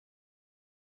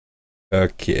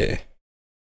Okay.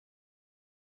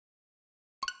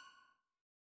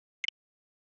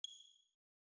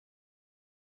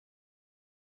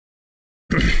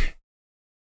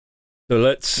 So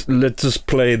let's just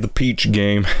play the Peach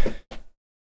game.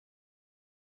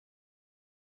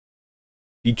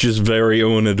 Peach's very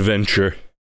own adventure.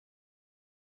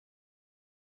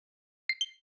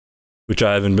 Which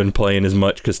I haven't been playing as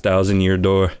much because Thousand Year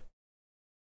Door.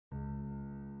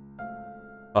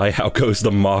 Hi, how goes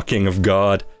the mocking of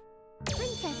God?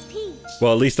 Princess Peach.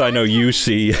 Well, at least I know you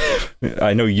see.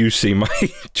 I know you see my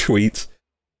tweets.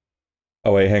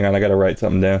 Oh wait, hang on, I gotta write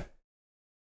something down.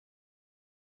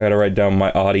 I gotta write down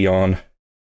my audion.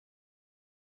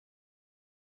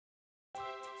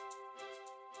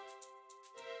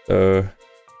 So,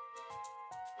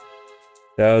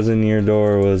 Thousand Year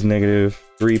Door was negative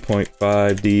 3.5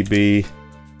 dB.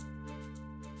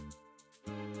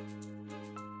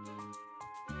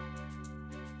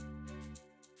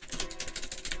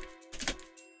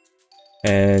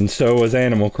 And so was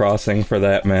Animal Crossing, for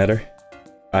that matter.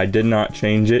 I did not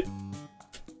change it.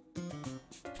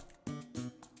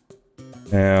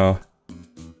 Now,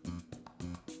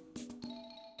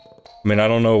 I mean, I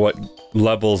don't know what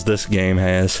levels this game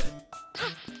has.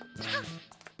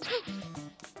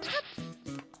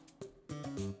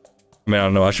 I mean, I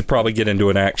don't know, I should probably get into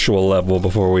an actual level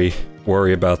before we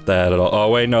worry about that at all.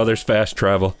 Oh wait, no, there's fast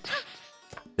travel.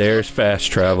 There's fast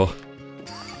travel.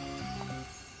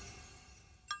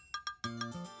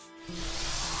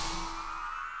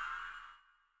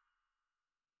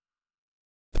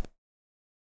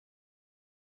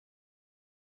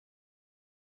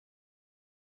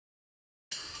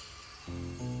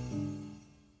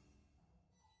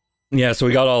 Yeah, so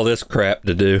we got all this crap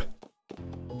to do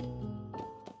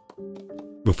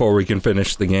before we can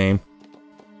finish the game.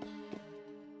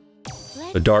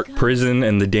 The dark prison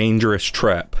and the dangerous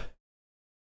trap.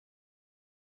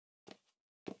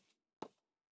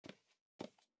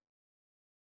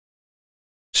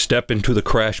 Step into the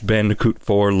Crash Bandicoot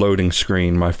 4 loading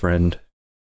screen, my friend.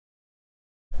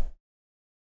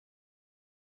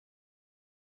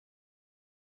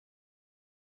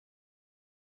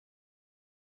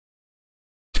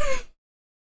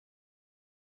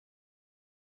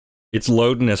 It's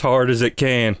loading as hard as it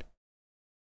can.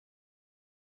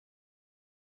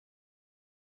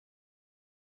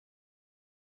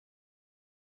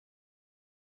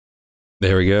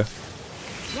 There we go.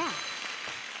 Yeah.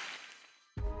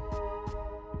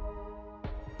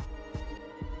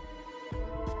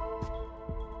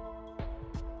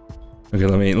 Okay,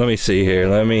 let me see here.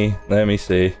 Let me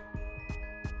see.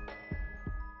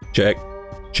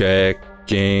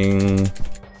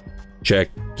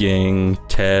 Checking,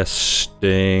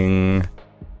 testing.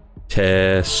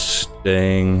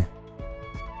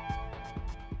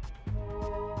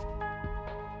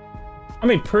 I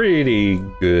mean, pretty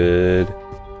good.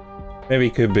 Maybe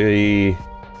it could be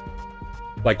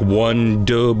like 1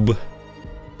 dub,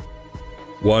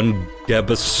 1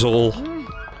 debicel.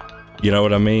 You know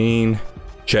what I mean?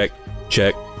 Check,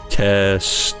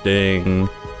 testing.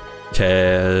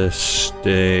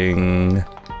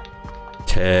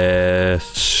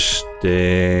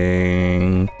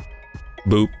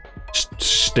 Boop,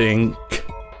 stink.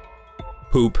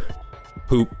 Poop,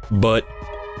 butt.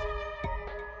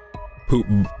 Poop,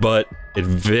 butt,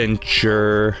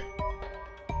 adventure.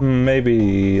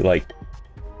 Maybe, like,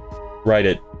 right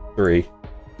at 3.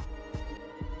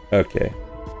 Okay.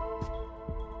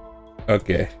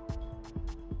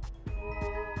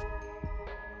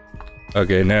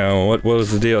 Okay, now, what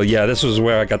was the deal? Yeah, this was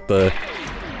where I got the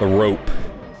rope.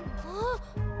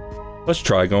 Let's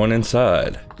try going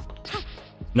inside.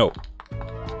 No.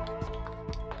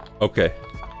 Okay.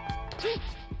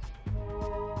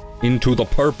 Into the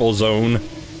purple zone.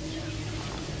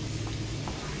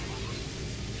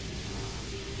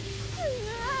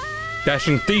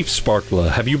 Dashing thief, Sparkler.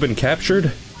 Have you been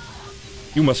captured?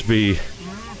 You must be...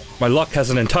 My luck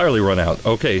hasn't entirely run out.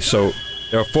 Okay, so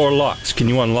there are 4 locks. Can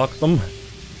you unlock them?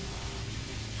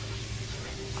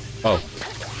 Oh.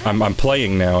 I'm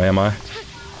playing now, am I?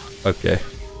 Okay.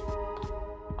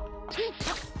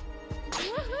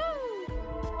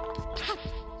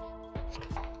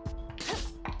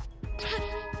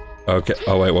 Okay.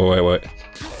 Oh wait.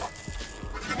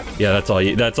 Yeah, that's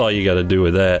all you gotta do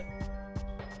with that.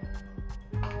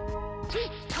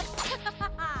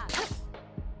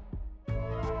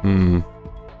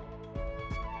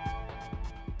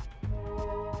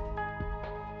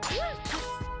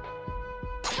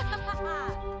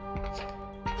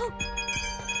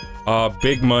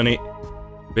 Big money.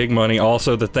 Big money.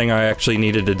 Also the thing I actually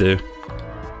needed to do.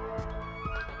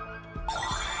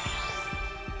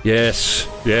 Yes,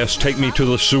 yes, take me to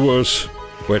the sewers,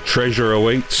 where treasure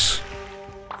awaits.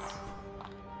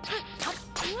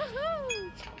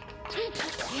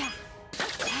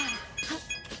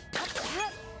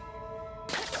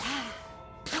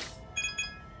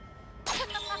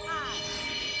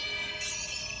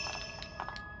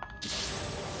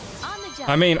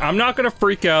 I mean, I'm not gonna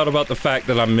freak out about the fact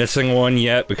that I'm missing one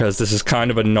yet, because this is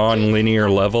kind of a non-linear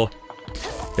level.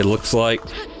 It looks like.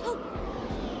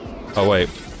 Oh wait,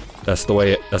 that's the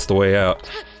way out.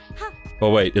 Oh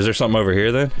wait, is there something over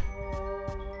here then?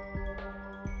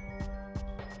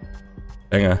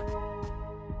 Hang on.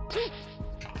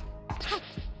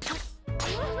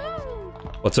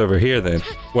 What's over here then?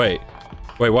 Wait,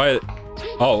 why?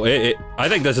 Oh, I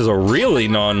think this is a really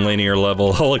non-linear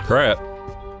level. Holy crap.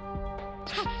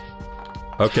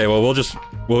 Okay, well we'll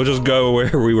just go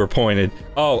where we were pointed.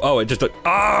 Oh, it just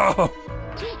oh!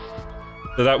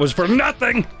 So that was for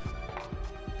nothing!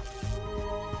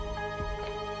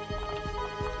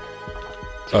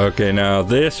 Okay, now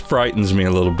this frightens me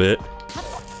a little bit.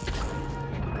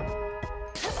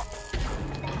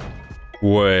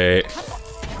 Wait.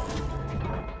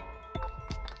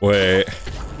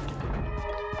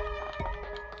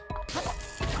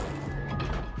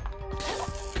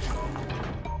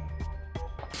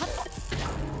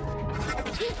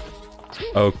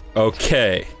 Oh,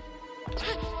 okay.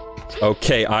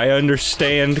 Okay, I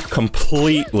understand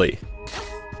completely.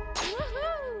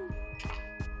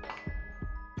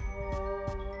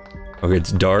 Okay,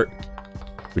 it's dark,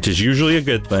 which is usually a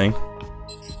good thing.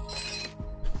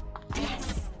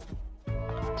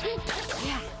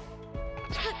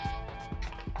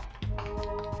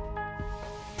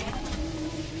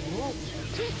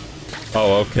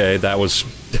 Oh, okay, that was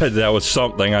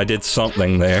something. I did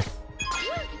something there.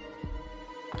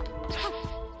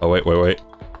 Oh, wait.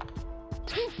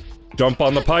 Jump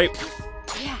on the pipe!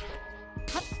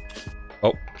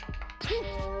 Oh.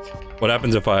 What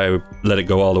happens if I let it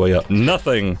go all the way up?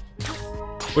 Nothing!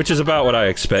 Which is about what I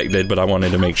expected, but I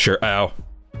wanted to make sure. Ow.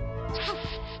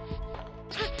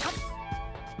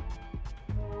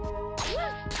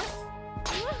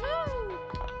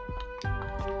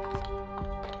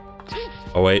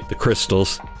 Oh wait, the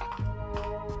crystals.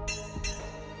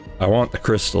 I want the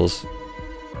crystals.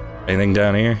 Anything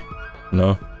down here?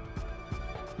 No.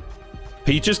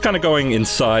 Peach is kind of going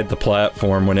inside the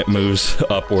platform when it moves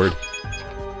upward.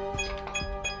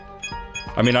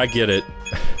 I mean, I get it.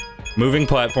 Moving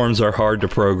platforms are hard to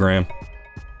program.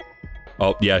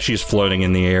 Oh, yeah, she's floating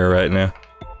in the air right now.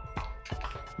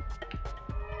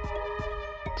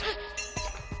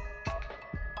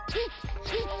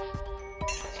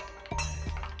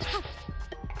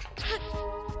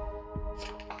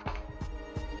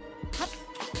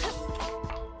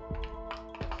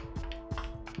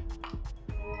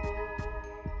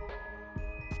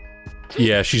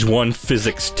 Yeah, she's one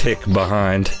physics tick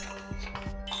behind.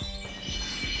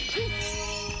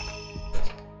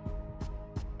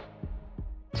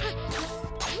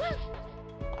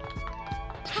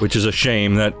 Which is a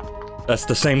shame. That's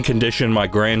the same condition my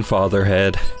grandfather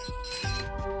had.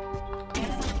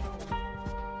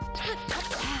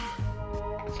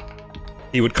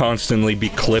 He would constantly be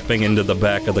clipping into the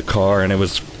back of the car, and it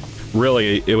was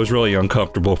really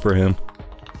uncomfortable for him.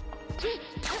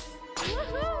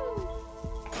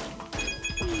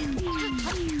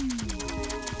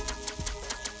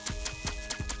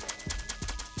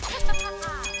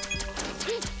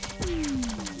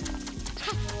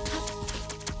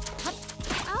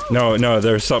 No,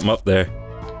 there's something up there.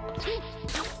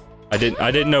 I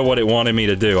didn't know what it wanted me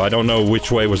to do. I don't know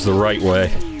which way was the right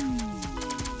way.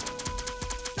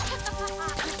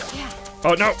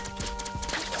 Oh no!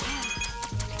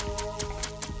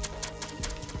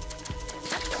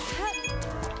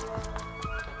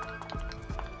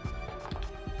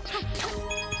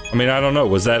 I mean, I don't know.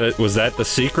 Was that the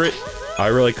secret? I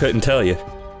really couldn't tell you.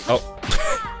 Oh.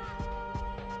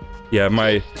 Yeah,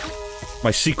 my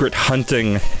secret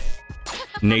hunting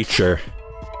nature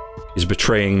is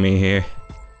betraying me here.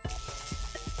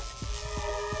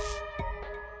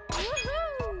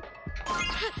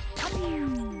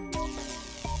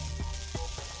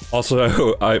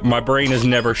 Also, my brain is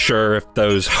never sure if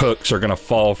those hooks are gonna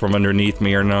fall from underneath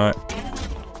me or not.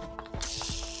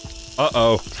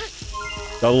 Uh-oh.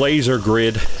 The laser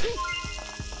grid.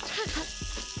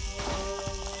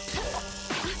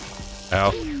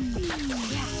 Ow.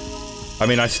 I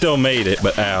mean, I still made it,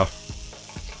 but ow.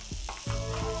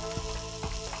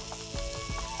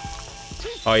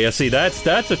 Oh yeah, see,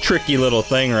 that's a tricky little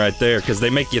thing right there, because they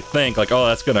make you think, like, oh,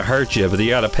 that's gonna hurt you, but you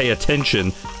gotta pay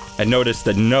attention and notice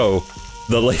that no,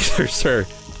 the lasers are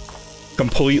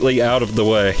completely out of the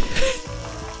way.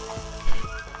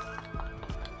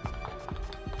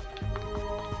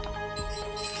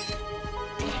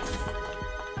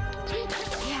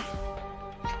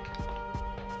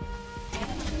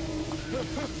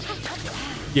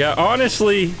 Yeah,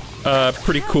 honestly,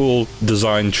 pretty cool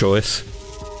design choice.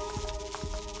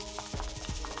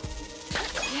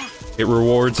 It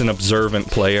rewards an observant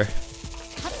player.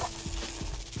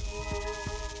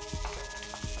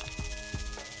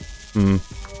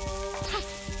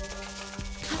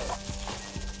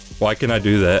 Why can I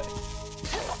do that?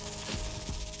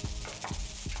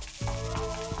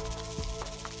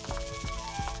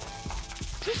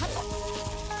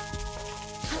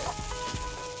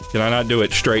 Can I not do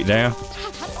it straight down?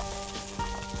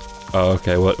 Oh,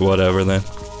 okay, whatever then.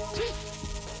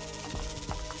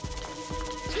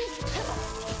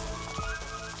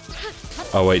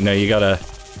 Oh wait, no, you gotta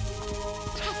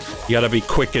be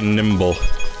quick and nimble.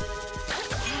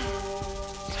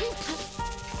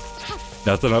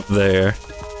 Nothing up there.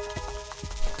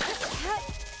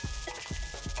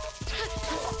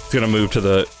 It's gonna move to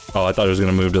the... Oh, I thought it was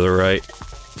gonna move to the right.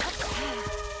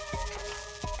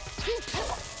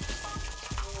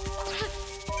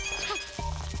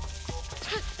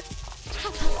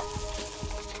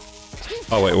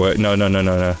 Oh, wait, no.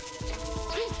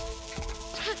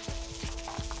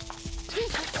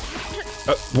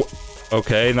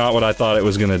 Okay, not what I thought it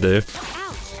was gonna do.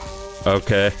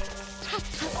 Okay.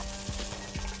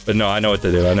 But no, I know what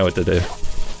to do, I know what to do.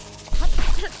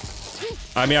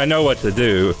 I mean, I know what to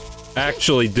do.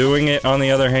 Actually doing it, on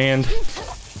the other hand...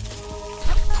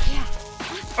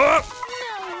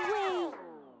 Oh!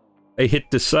 I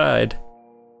hit the side.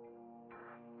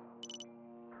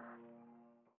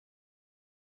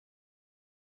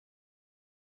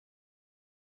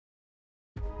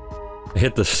 I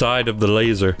hit the side of the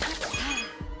laser.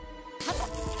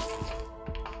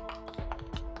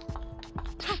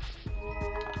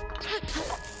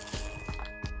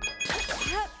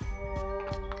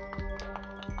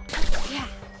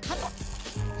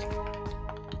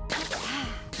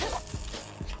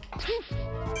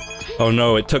 Oh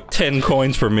no, it took 10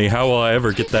 coins from me. How will I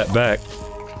ever get that back?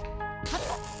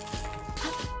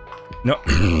 No.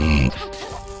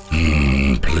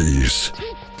 Please.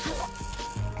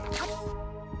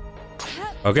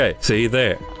 Okay, see,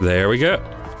 there. There we go.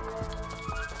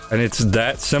 And it's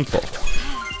that simple.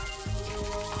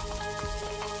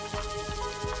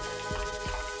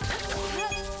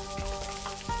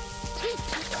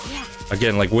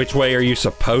 Again, like, which way are you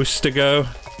supposed to go?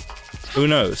 Who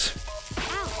knows?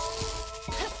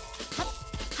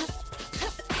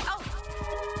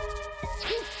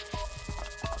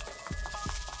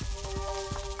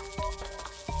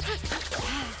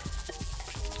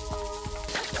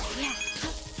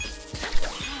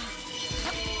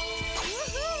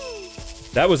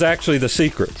 That was actually the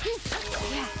secret.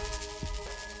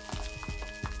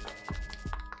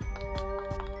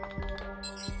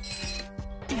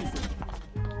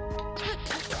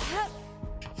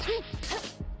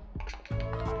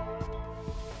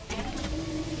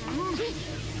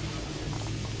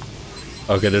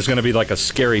 Okay, there's gonna be like a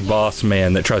scary boss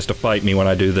man that tries to fight me when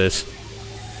I do this.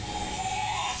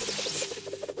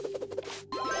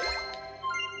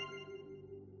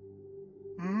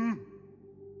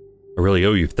 I really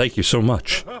owe you. Thank you so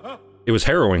much. It was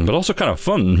harrowing, but also kind of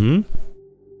fun,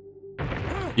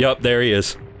 Yup, there he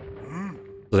is.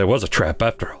 So there was a trap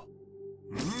after all.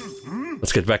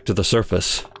 Let's get back to the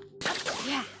surface.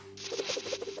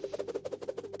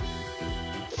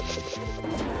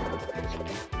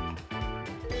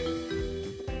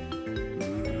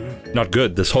 Not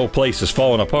good. This whole place is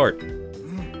falling apart.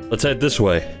 Let's head this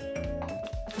way.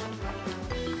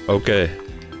 Okay.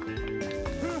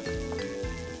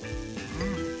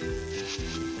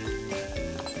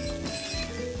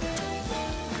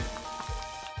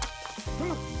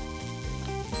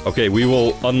 Okay, we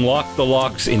will unlock the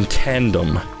locks in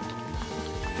tandem.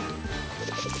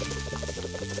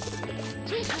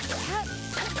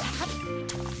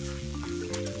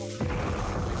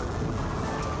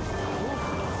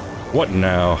 What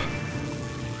now?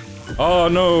 Oh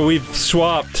no, we've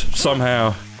swapped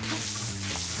somehow.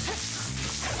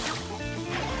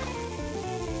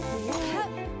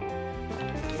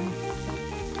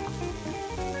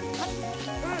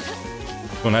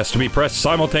 One has to be pressed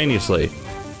simultaneously.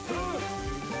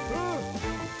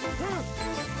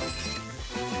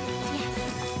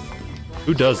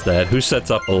 Who does that? Who sets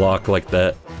up a lock like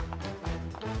that?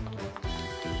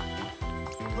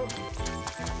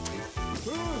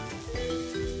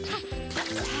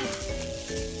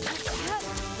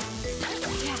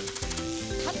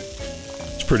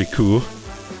 It's pretty cool.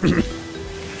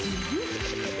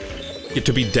 Get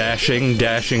to be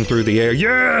dashing through the air.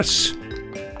 Yes!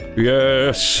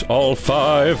 Yes! All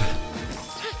 5.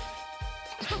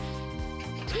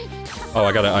 Oh,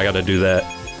 I gotta do that.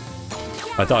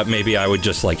 I thought maybe I would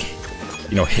just, like,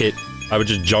 you know, hit. I would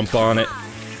just jump on it.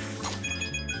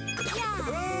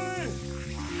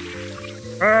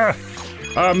 Ah!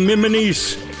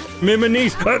 Miminies!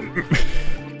 Miminies!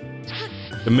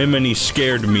 The Mimini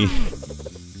scared me.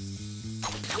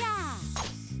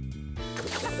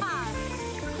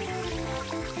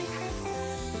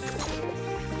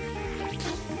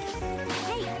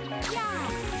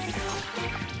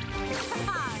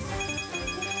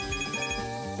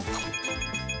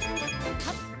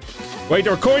 Wait,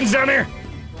 there are coins down here!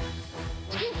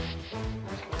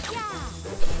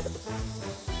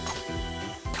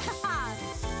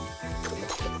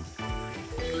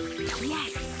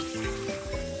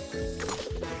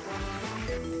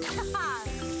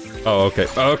 Oh, okay.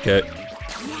 Okay.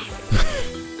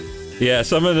 Yeah,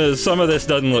 some of this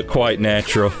doesn't look quite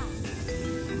natural.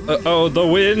 Oh, the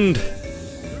wind!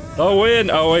 The wind!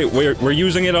 Oh wait, we're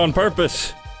using it on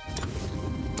purpose.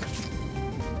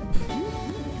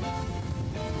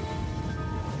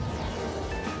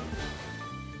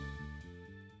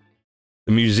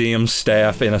 The museum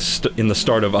staff in the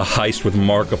start of a heist with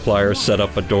Markiplier set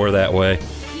up a door that way.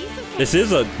 This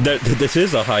is a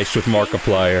heist with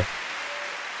Markiplier.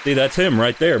 See, that's him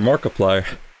right there, Markiplier.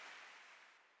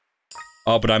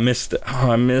 Oh, but I missed it.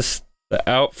 Oh, I missed the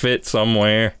outfit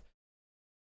somewhere.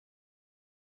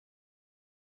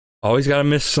 Always gotta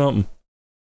miss something.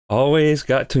 Always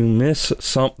got to miss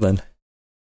something.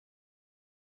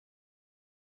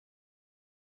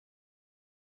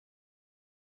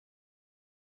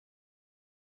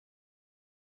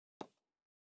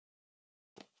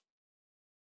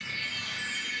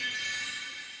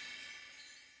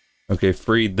 Okay,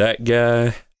 freed that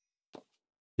guy.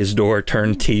 His door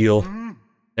turned teal.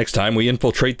 Next time we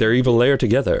infiltrate their evil lair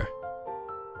together.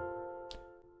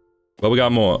 But we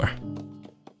got more.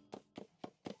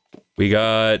 We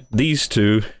got these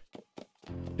two.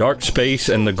 Dark Space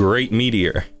and the Great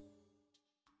Meteor.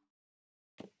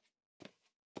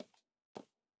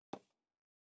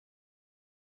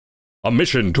 A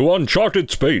mission to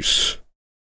uncharted space.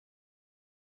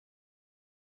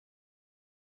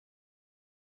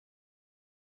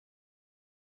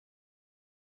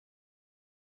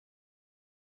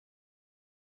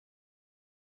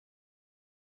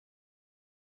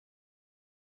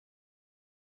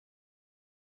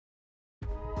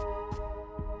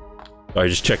 Sorry,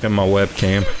 just checking my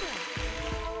webcam.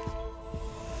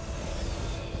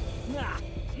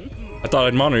 I thought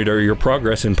I'd monitor your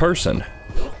progress in person.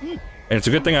 And it's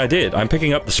a good thing I did. I'm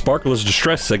picking up the Sparkler's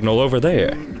distress signal over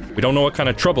there. We don't know what kind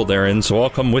of trouble they're in, so I'll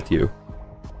come with you.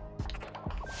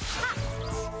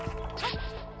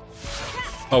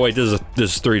 Oh wait, this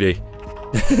is 3D.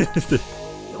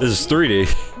 This is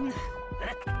 3D.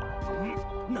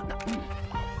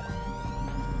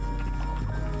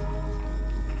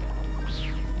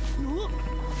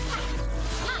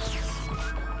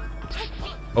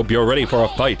 Hope you're ready for a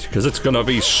fight, because it's gonna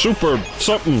be super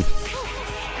something.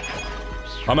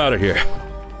 I'm out of here.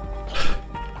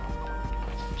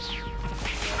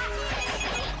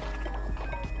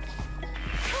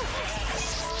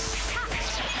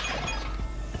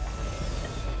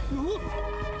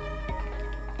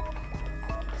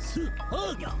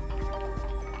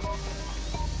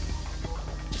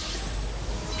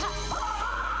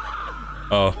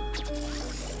 Oh.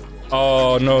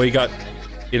 Oh no, he got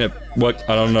in a what?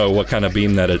 I don't know what kind of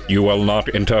beam that is. You will not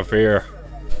interfere.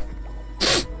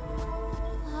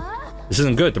 This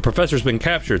isn't good. The professor's been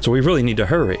captured, so we really need to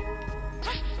hurry.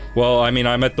 Well, I mean,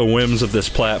 I'm at the whims of this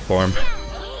platform.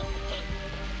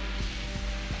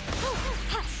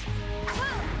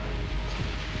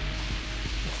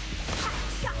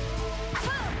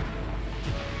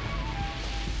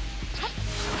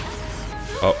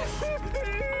 Oh.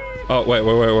 Oh,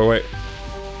 wait.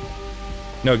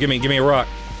 No, give me a rock.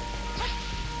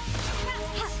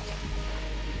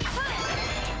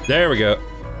 There we go.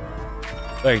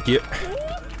 Thank you.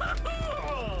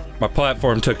 My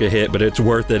platform took a hit, but it's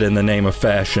worth it in the name of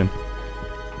fashion.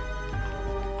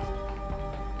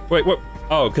 Wait, what?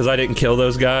 Oh, because I didn't kill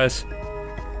those guys?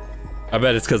 I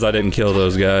bet it's because I didn't kill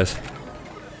those guys.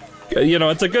 You know,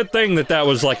 it's a good thing that that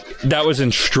was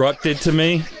instructed to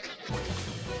me.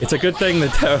 It's a good thing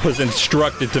that that was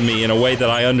instructed to me in a way that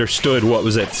I understood what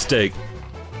was at stake.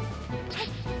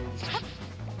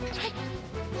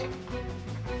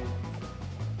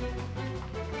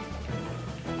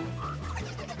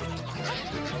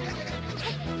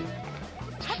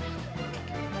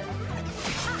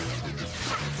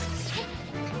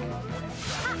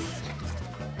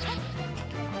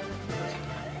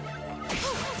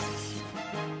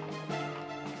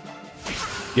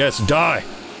 Yes, die!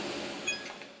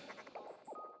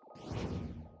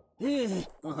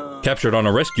 Captured on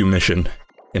a rescue mission.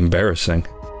 Embarrassing.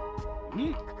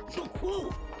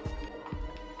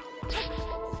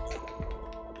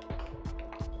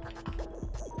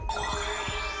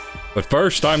 But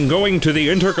first, I'm going to the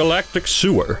intergalactic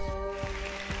sewer,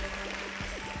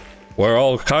 where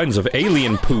all kinds of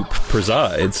alien poop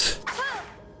presides.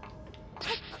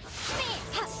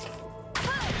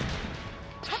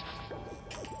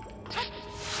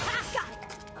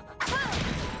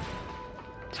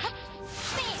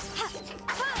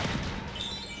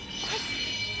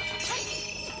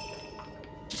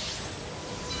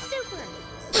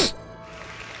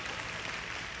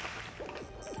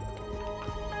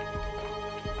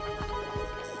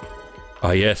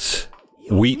 Ah yes,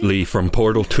 Wheatley from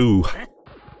Portal 2.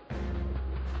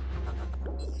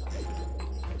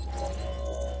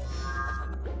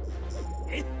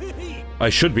 I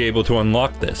should be able to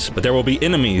unlock this, but there will be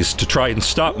enemies to try and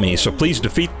stop me, so please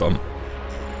defeat them.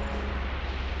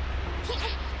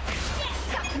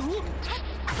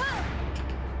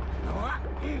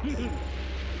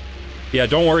 Yeah,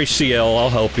 don't worry, CL, I'll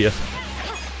help you.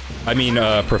 I mean,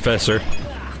 Professor.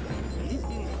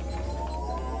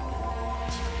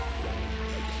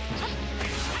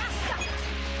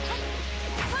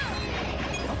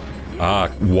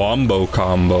 Ah, wombo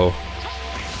combo.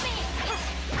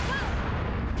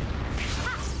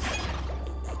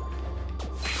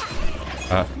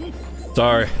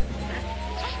 Sorry.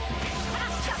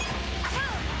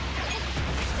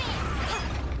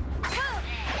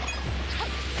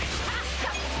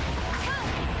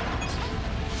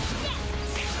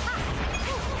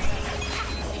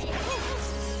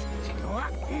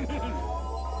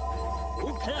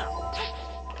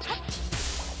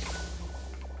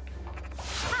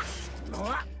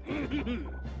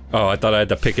 Oh, I thought I had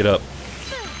to pick it up.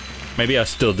 Maybe I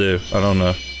still do. I don't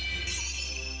know.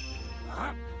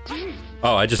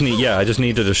 Oh, I just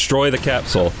need to destroy the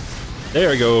capsule. There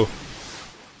we go.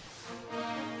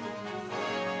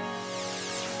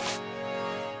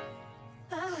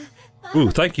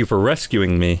 Ooh, thank you for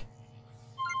rescuing me.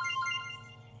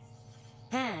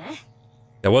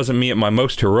 That wasn't me at my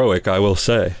most heroic, I will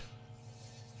say.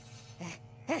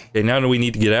 Okay, now we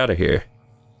need to get out of here.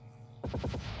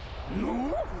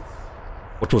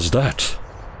 What was that?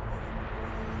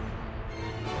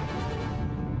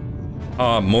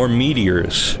 Ah, more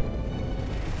meteors.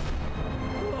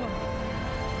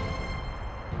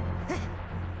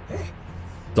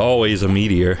 It's always a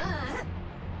meteor.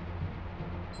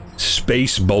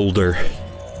 Space boulder.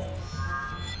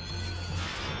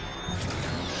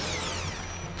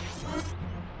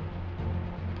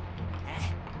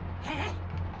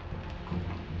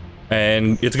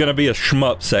 And it's gonna be a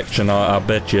shmup section, I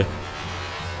bet you.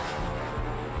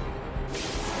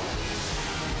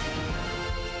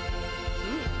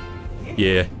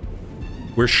 Yeah,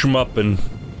 we're shmupping.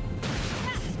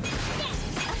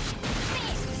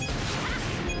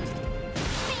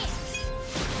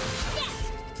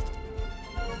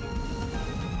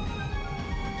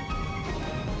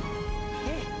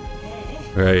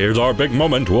 Okay, here's our big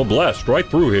moment. We'll blast right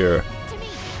through here.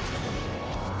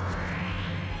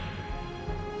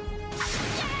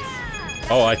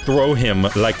 Oh, I throw him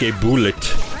like a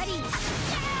bullet.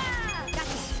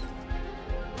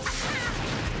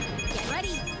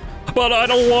 But I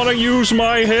don't want to use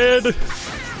my head.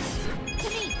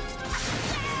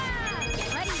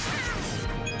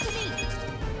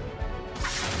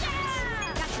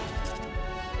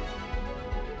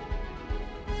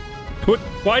 What?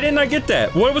 Why didn't I get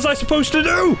that? What was I supposed to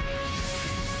do?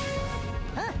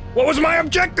 What was my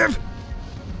objective?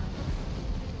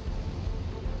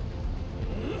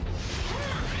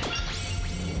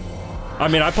 I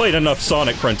mean, I played enough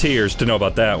Sonic Frontiers to know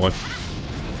about that one.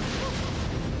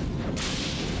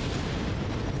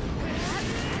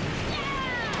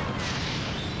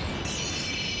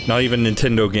 Not even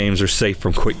Nintendo games are safe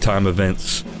from quick-time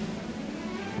events.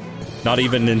 Not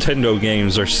even Nintendo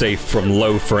games are safe from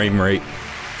low frame rate.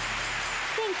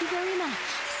 Thank you very much.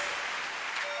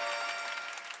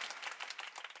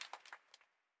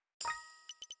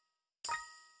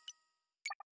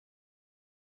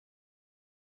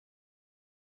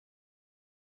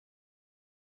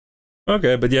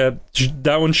 Okay, but yeah,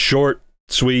 that one's short,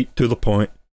 sweet, to the point.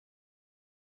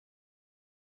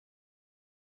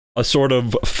 A sort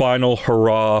of final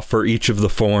hurrah for each of the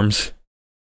forms.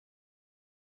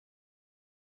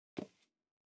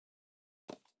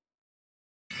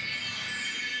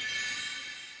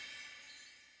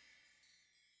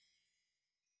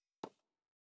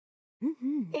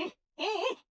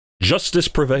 Justice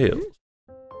prevails.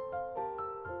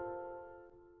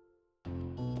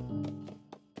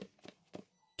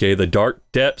 Okay, the dark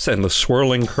depths and the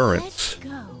swirling currents. Let's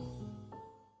go.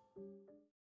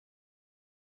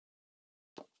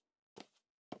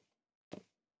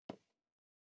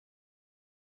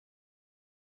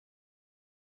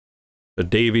 The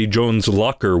Davy Jones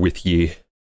locker with ye.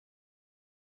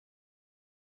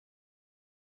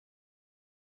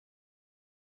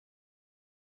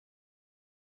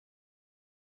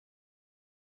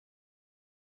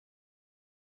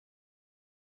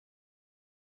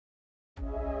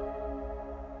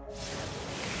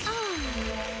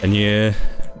 And yeah,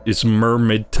 it's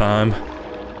mermaid time.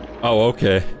 Oh,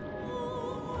 okay.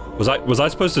 Was I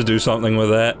supposed to do something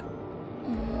with that?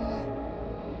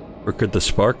 Where could the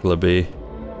sparkler be?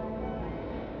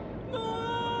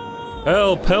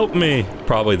 Help! Help me!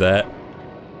 Probably that.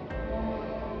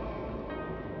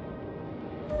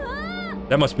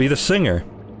 That must be the singer.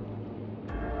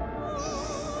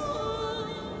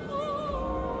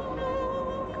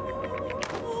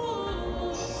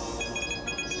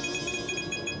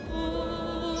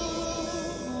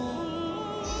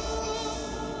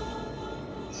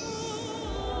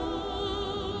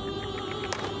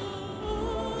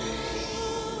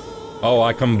 Oh,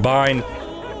 I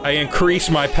increase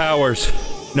my powers.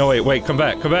 No, wait, come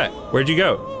back. Where'd you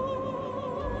go?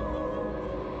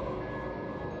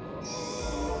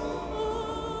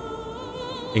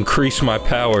 Increase my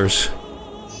powers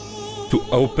to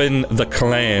open the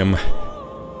clam.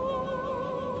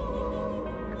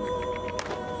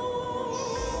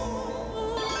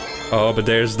 Oh, but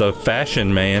there's the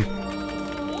fashion man.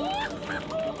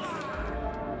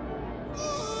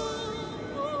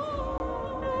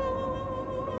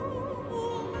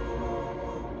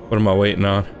 What am I waiting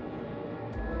on?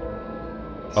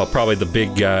 Oh, probably the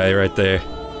big guy right there.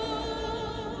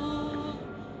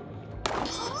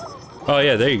 Oh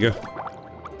yeah, there you go.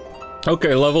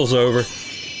 Okay, level's over.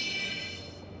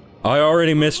 I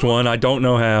already missed one, I don't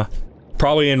know how.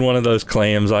 Probably in one of those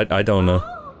clams, I don't know.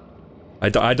 I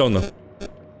don't know.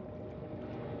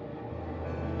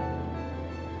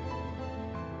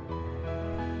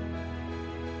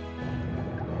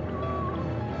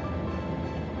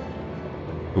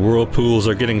 The whirlpools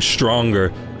are getting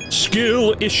stronger.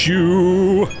 Skill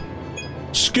issue!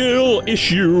 Skill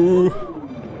issue!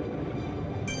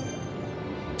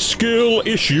 Skill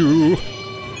issue!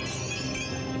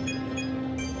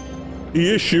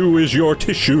 The issue is your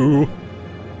tissue.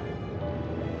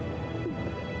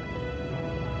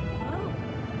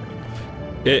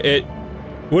 It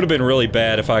would have been really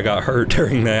bad if I got hurt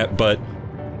during that, but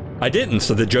I didn't,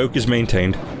 so the joke is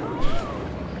maintained.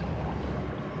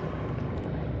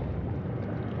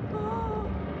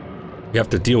 You have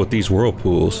to deal with these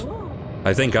whirlpools.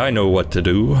 I think I know what to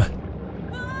do.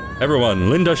 Everyone,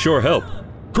 lend us your help.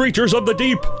 Creatures of the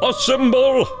deep,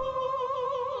 assemble!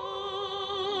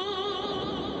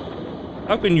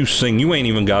 How can you sing? You ain't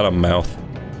even got a mouth.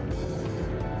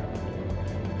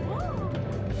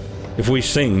 If we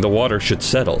sing, the water should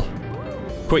settle.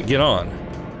 Quick, get on.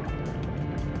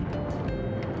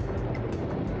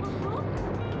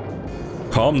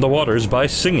 Calm the waters by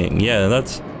singing. Yeah,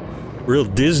 that's real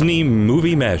Disney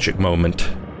movie magic moment.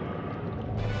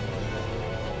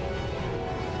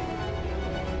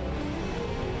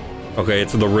 Okay,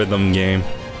 it's the rhythm game.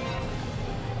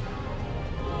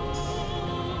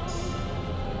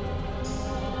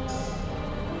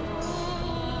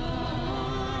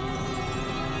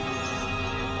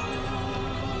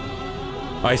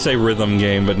 I say rhythm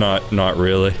game, but not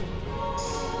really.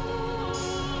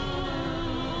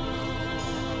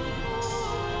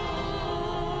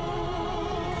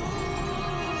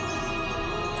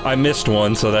 I missed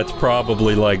one, so that's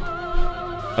probably like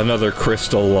another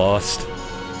crystal lost.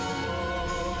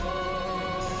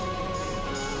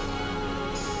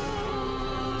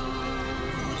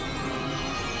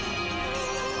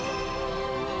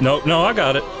 Nope, no, I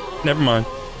got it. Never mind.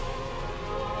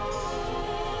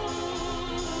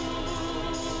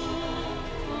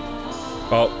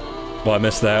 Oh, well, I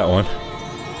missed that one.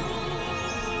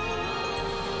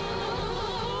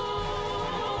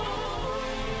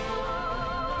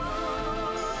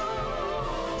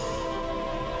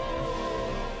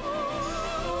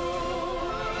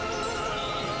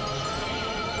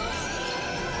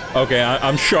 Okay,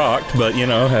 I'm shocked, but you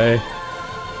know, hey.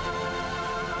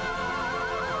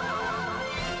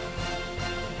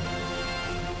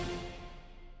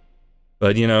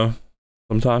 But you know,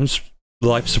 sometimes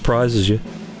life surprises you.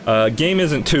 Game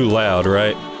isn't too loud,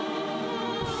 right?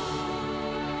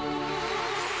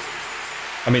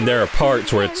 I mean, there are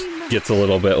parts where it gets a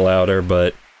little bit louder,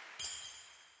 but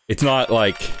it's not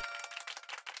like...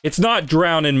 It's not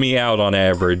drowning me out on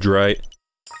average, right?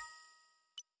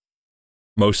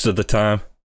 Most of the time.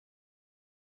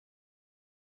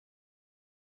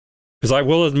 Because I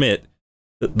will admit,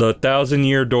 the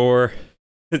 1,000-year door,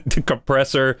 the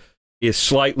compressor, is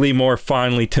slightly more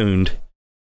finely tuned.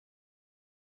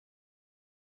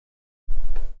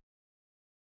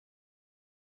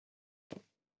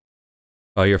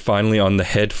 Oh, you're finally on the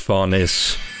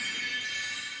headphones.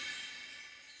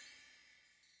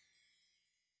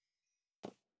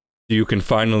 You can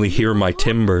finally hear my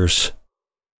timbers.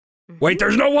 Wait,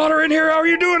 there's no water in here! How are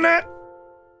you doing that?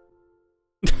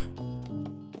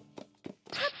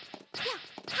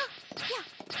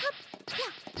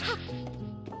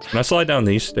 Can I slide down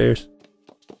these stairs?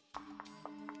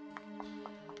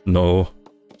 No.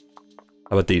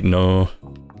 How about the... no.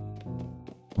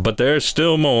 But there's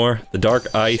still more. The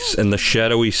dark ice and the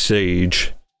shadowy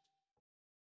sage.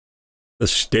 The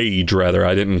stage, rather.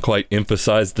 I didn't quite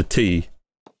emphasize the T.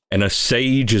 And a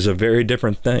sage is a very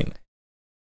different thing.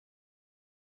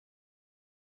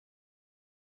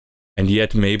 And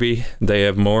yet maybe they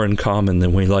have more in common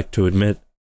than we like to admit.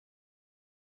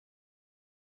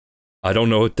 I don't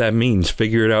know what that means.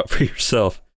 Figure it out for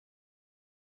yourself.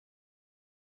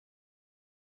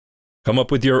 Come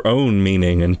up with your own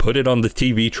meaning and put it on the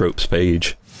TV tropes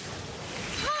page.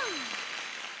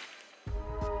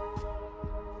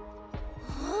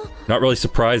 Not really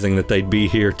surprising that they'd be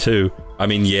here too. I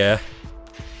mean, yeah.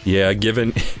 Yeah,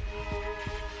 given...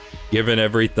 given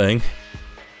everything.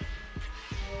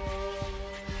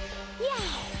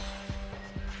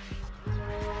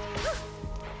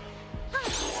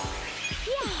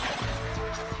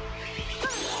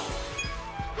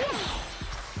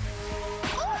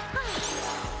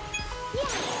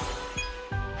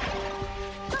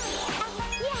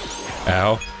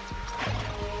 Ow.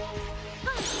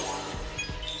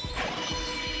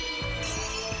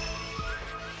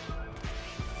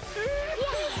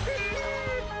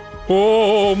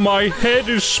 Oh, my head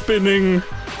is spinning.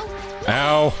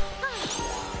 Ow.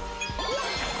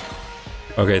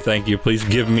 Okay, thank you. Please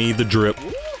give me the drip.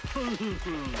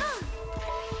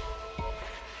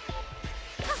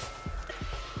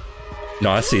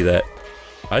 No, I see that.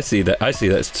 I see that. I see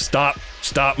that. Stop.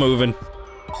 Stop moving.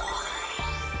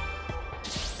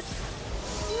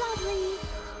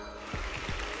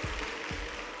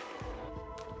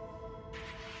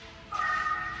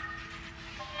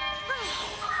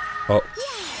 Oh.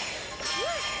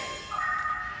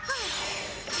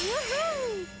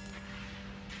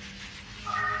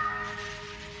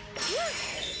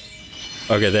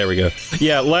 Okay, there we go.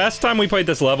 Yeah, last time we played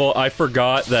this level, I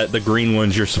forgot that the green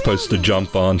ones you're supposed to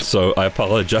jump on, so I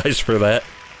apologize for that.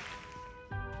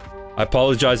 I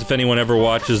apologize if anyone ever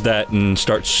watches that and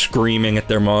starts screaming at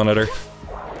their monitor.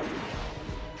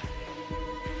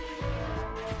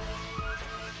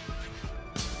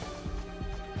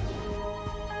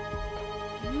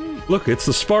 Look, it's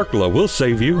the Sparkler. We'll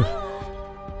save you.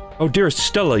 Oh, dearest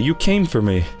Stella, you came for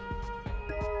me.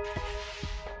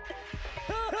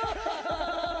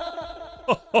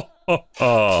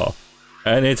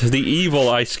 And it's the evil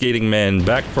ice skating man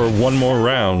back for one more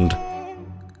round.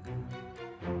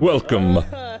 Welcome.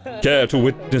 Care to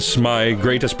witness my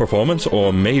greatest performance?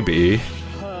 Or maybe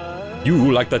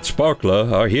you, like that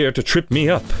Sparkler, are here to trip me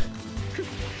up.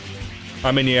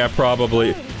 I mean, yeah,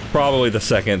 probably the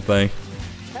second thing.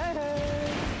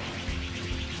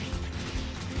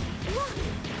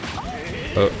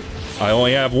 I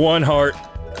only have one heart.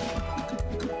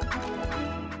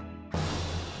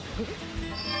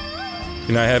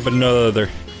 Can I have another?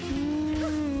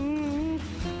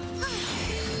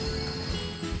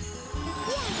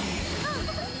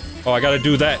 Oh, I gotta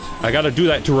do that. I gotta do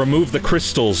that to remove the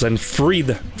crystals and free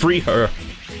her.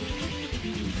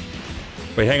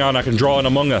 Wait, hang on, I can draw an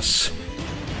Among Us.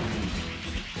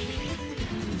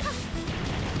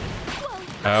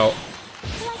 Ow.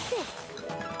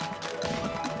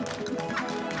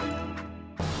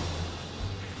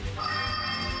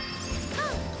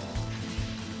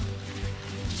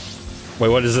 Wait,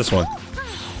 what is this one?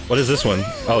 What is this one?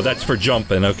 Oh, that's for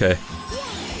jumping, okay.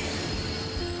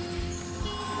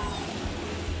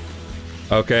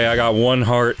 Okay, I got one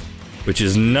heart, which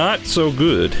is not so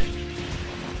good.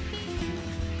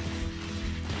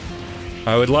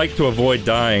 I would like to avoid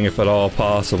dying if at all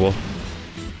possible.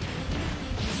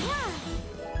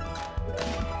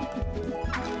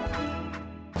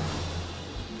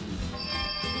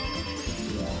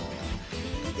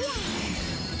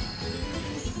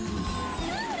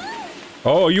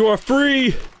 Oh, you are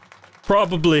free!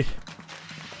 Probably.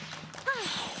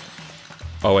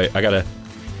 Oh wait, I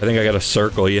think I gotta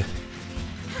circle you.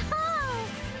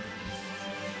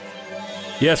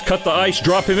 Yes, cut the ice,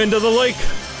 drop him into the lake!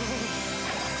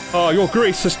 Oh, your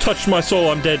grace has touched my soul,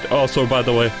 I'm dead. Also, by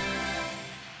the way.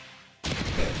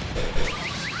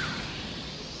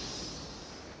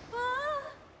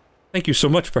 Thank you so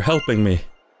much for helping me.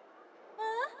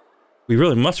 We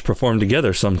really must perform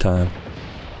together sometime.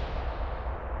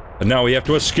 And now we have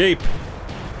to escape!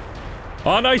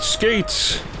 On ice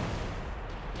skates!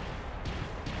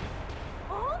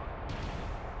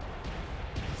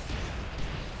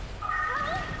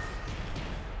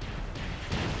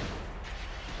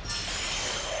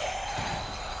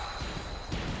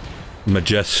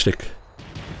 Majestic.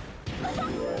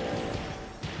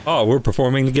 Oh, we're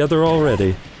performing together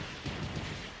already.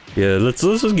 Yeah, let's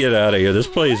just get out of here. This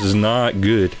place is not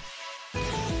good.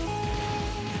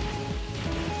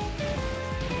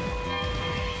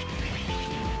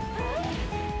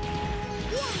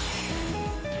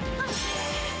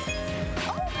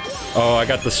 Oh, I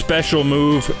got the special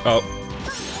move. Oh.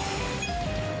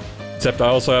 Except I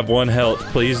also have 1 health.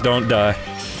 Please don't die.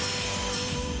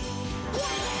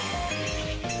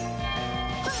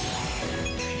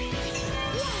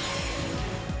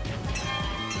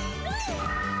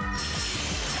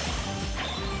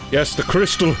 Yes, the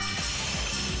crystal.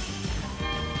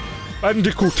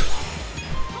 Bandicoot.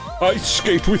 Ice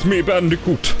skate with me,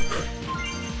 Bandicoot.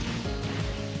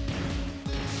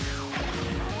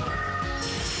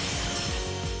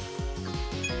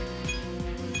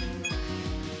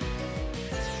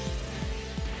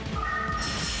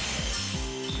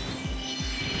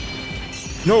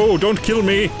 No, don't kill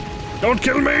me! Don't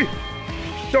kill me!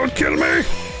 Don't kill me!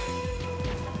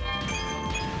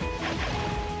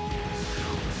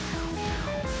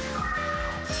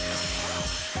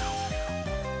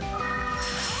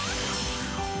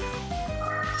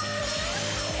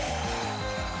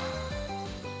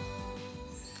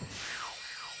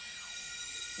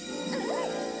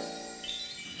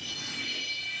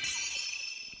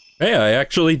 Hey, I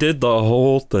actually did the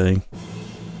whole thing.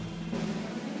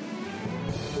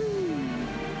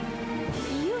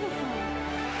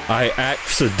 I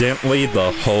accidentally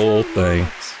the whole thing.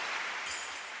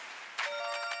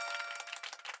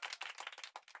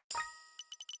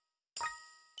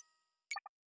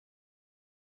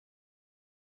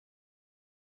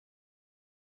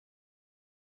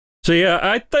 So yeah,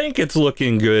 I think it's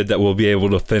looking good that we'll be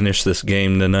able to finish this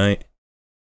game tonight.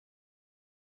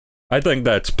 I think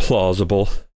that's plausible.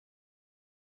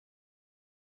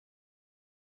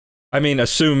 I mean,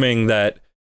 assuming that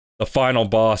the final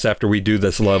boss after we do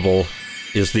this level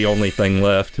is the only thing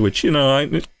left, which, you know,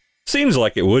 it seems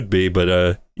like it would be,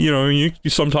 but, you know,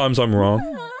 sometimes I'm wrong.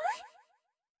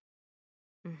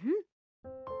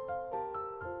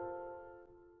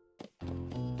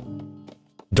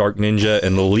 Dark Ninja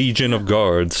and the Legion of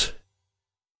Guards.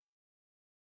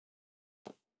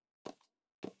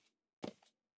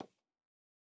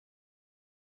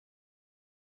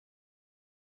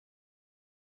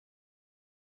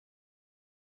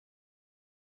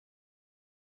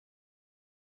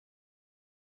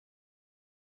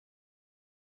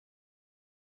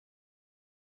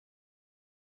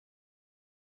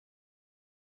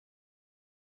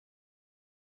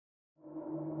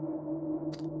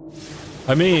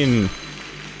 I mean,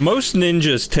 most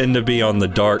ninjas tend to be on the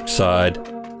dark side.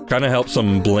 Kinda helps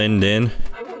them blend in.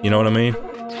 You know what I mean?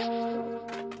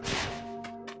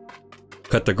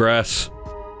 Cut the grass.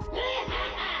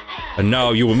 And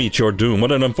now you will meet your doom.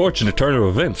 What an unfortunate turn of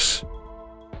events.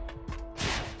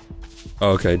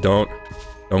 Okay, don't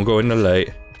go in the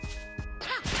light.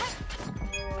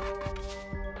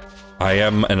 I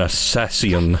am an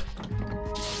assassin.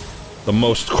 The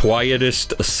most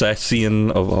quietest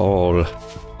assassin of all.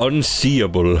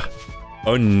 Unseeable.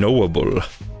 Unknowable.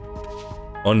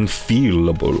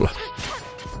 Unfeelable.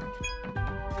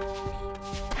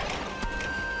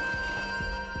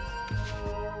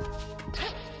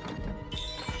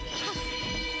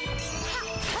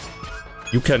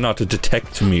 You cannot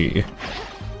detect me.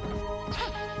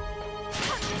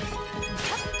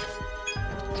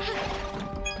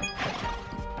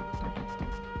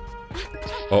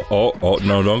 Oh,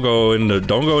 no, don't go in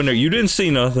there. You didn't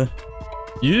see nothing.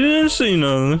 You didn't see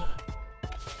nothing.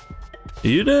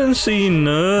 You didn't see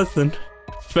nothing.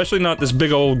 Especially not this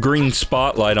big old green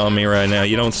spotlight on me right now.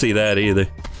 You don't see that either.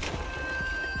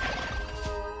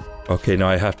 Okay, now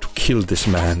I have to kill this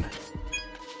man.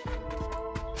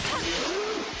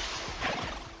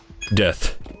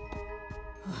 Death.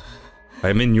 I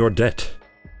am in your debt.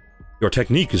 Your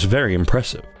technique is very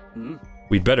impressive.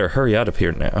 We'd better hurry out of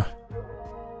here now.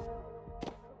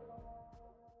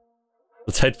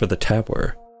 Let's head for the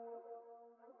tower.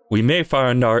 We may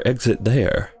find our exit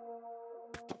there.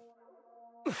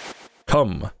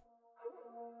 Come.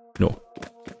 No.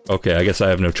 Okay, I guess I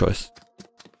have no choice.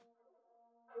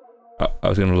 I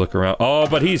was gonna look around. Oh,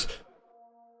 but he's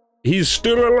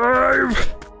still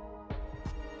alive!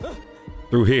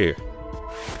 Through here.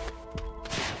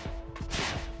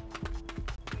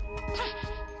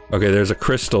 Okay, there's a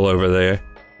crystal over there.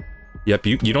 Yep,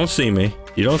 you don't see me.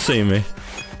 You don't see me.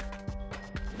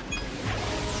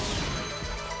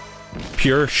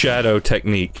 Pure shadow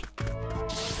technique.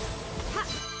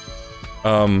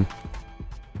 I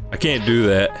can't do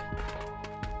that.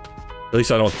 At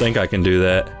least I don't think I can do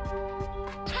that.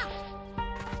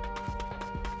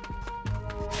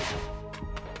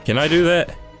 Can I do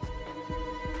that?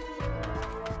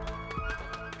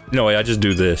 No way, I just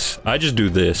do this. I just do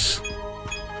this.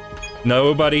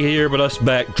 Nobody here but us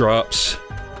backdrops.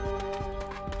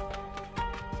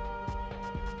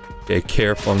 Okay,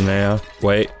 careful now.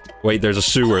 Wait, there's a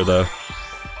sewer though.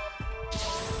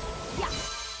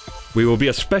 We will be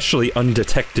especially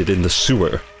undetected in the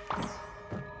sewer.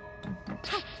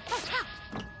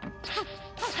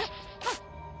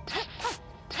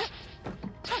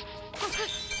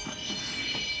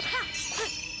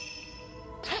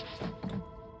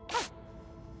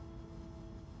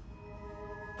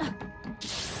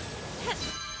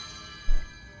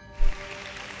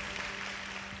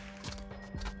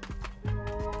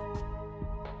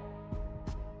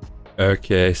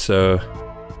 Okay, so...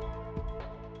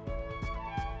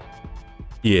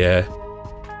 yeah.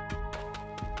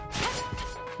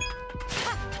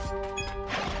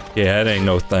 Yeah, it ain't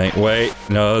no thing. Wait,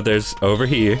 no, there's over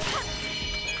here.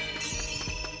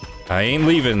 I ain't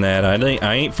leaving that.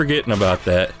 I ain't forgetting about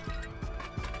that.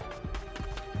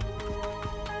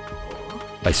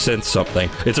 I sense something.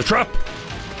 It's a trap!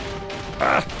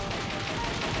 Ah!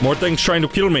 More things trying to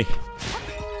kill me.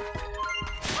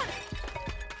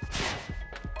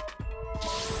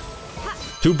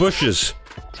 Two bushes.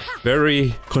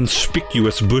 Very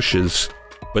conspicuous bushes,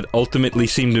 but ultimately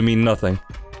seem to mean nothing.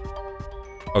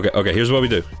 Okay, here's what we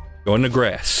do. Go in the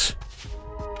grass.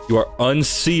 You are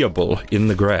unseeable in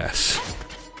the grass.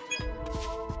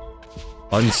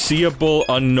 Unseeable,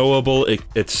 unknowable,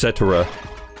 etc.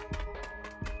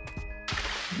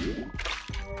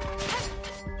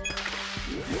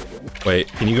 Wait,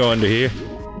 can you go under here?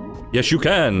 Yes, you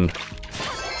can!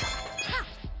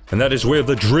 And that is where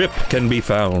the drip can be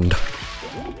found.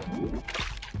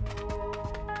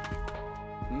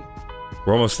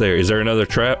 We're almost there. Is there another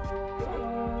trap?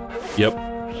 Yep.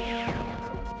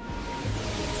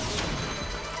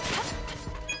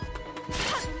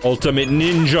 Ultimate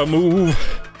ninja move.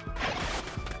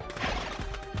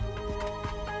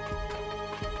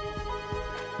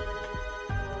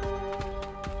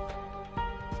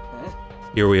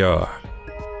 Here we are.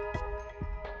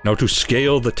 Now to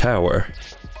scale the tower.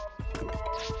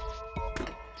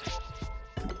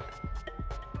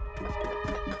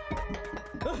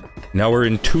 Now we're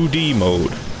in 2D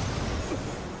mode.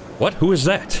 What? Who is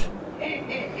that?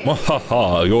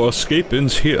 Mwahaha, your escape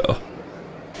ends here.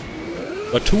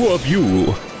 The two of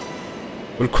you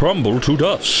will crumble to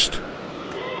dust.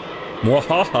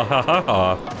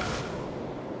 Mwahaha.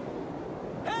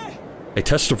 A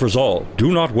test of resolve.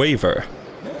 Do not waver.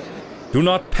 Do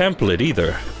not pamphlet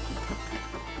either.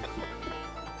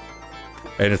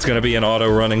 And it's gonna be an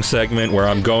auto-running segment where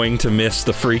I'm going to miss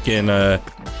the freaking,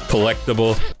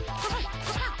 collectible.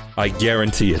 I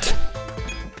guarantee it.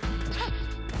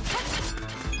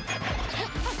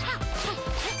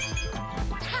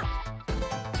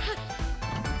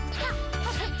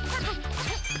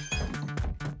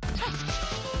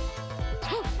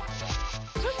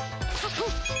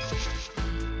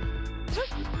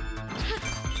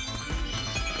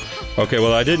 Okay,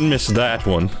 well, I didn't miss that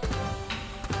one.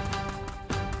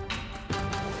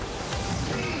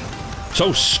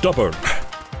 So stubborn.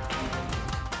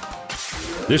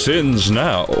 This ends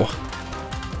now.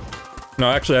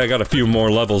 No, actually, I got a few more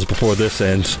levels before this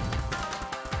ends.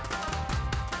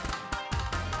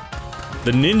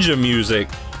 The ninja music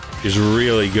is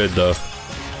really good, though.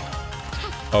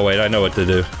 Oh, wait, I know what to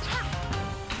do.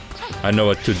 I know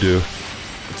what to do.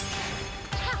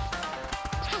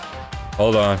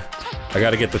 Hold on. I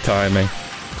gotta get the timing.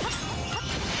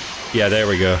 Yeah, there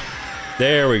we go.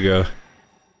 There we go.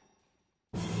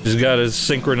 Just gotta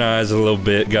synchronize a little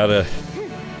bit, gotta...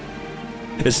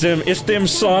 It's them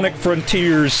Sonic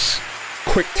Frontiers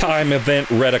quick time event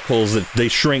reticles that they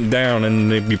shrink down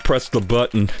and you press the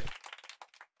button.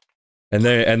 And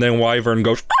then Wyvern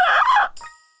goes...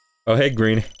 Oh, hey,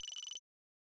 Greenie.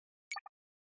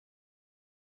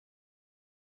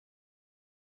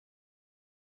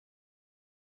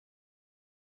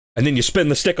 And then you spin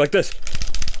the stick like this.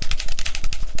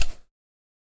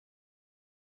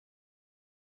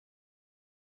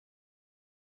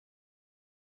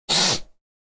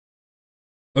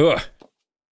 Ugh.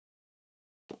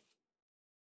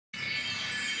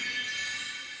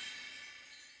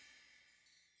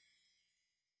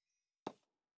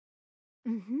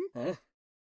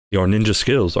 Your ninja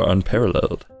skills are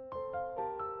unparalleled.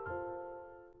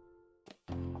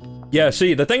 Yeah,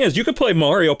 see, the thing is, you could play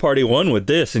Mario Party 1 with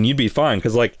this and you'd be fine,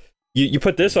 because, like, you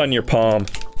put this on your palm,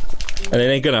 and it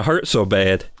ain't gonna hurt so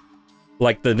bad.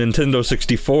 Like the Nintendo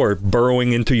 64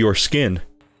 burrowing into your skin.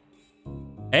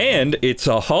 And it's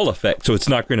a Hall effect, so it's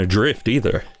not gonna drift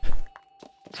either.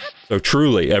 So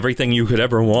truly, everything you could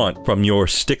ever want from your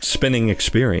stick-spinning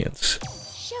experience.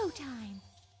 Showtime.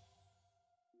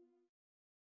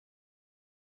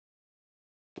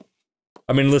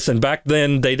 I mean, listen, back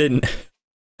then, they didn't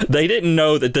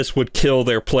know that this would kill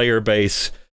their player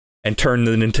base and turn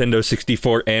the Nintendo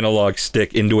 64 analog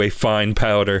stick into a fine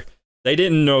powder. They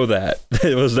didn't know that.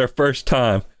 It was their first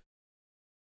time.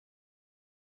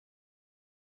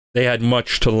 They had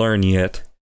much to learn yet.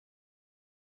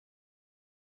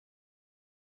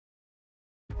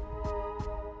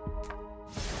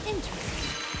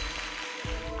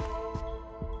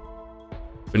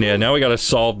 But yeah, now we gotta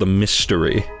solve the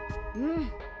mystery.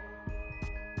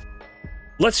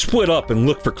 Let's split up and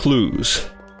look for clues.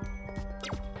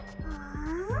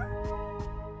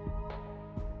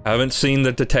 Haven't seen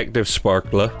the detective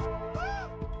Sparkler.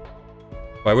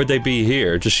 Why would they be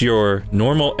here? Just your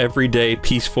normal, everyday,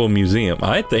 peaceful museum.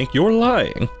 I think you're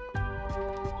lying.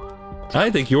 I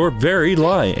think you're very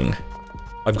lying.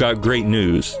 I've got great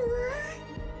news.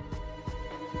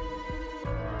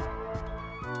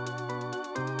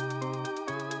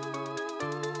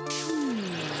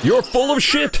 You're full of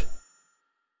shit!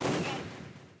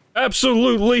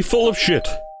 Absolutely full of shit.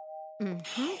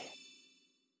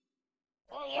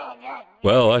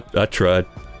 Well, I tried.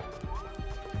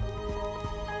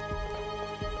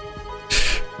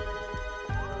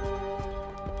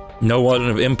 No one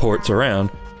of imports around.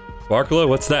 Sparkler,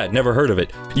 what's that? Never heard of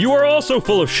it. You are also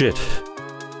full of shit.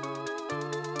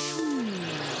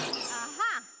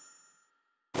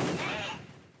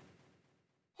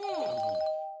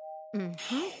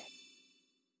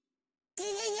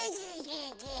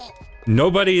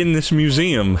 Nobody in this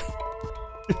museum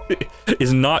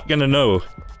is not gonna know.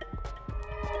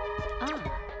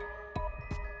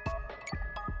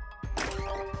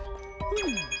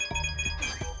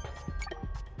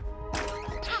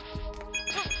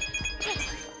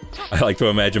 I like to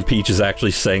imagine Peach is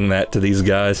actually saying that to these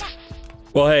guys.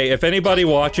 Well, hey, if anybody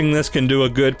watching this can do a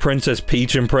good Princess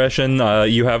Peach impression,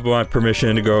 you have my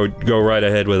permission to go right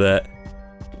ahead with that.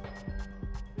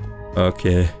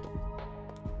 Okay.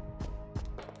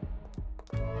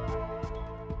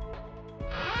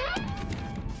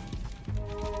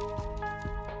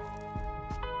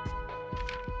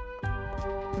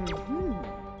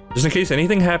 Just in case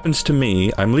anything happens to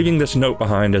me, I'm leaving this note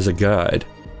behind as a guide.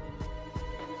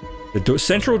 The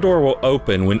central door will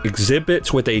open when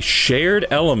exhibits with a shared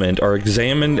element are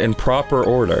examined in proper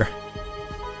order.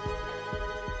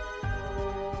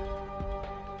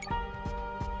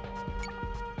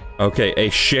 Okay, a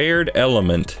shared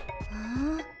element.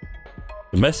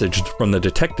 The message from the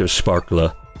detective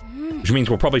Sparkler, which means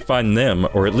we'll probably find them,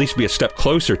 or at least be a step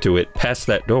closer to it, past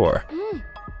that door.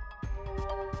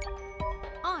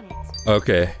 On it.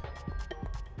 Okay.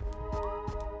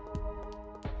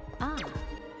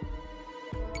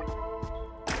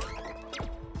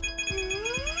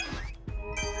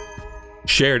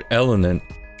 Shared element.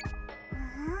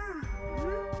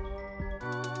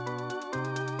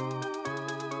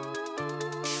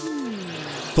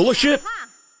 Full of shit.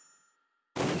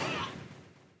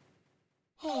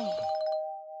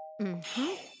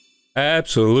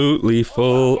 Absolutely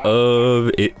full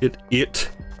of it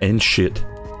and shit.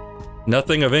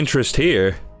 Nothing of interest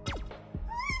here.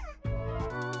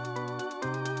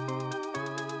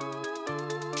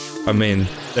 I mean,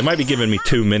 they might be giving me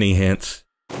too many hints.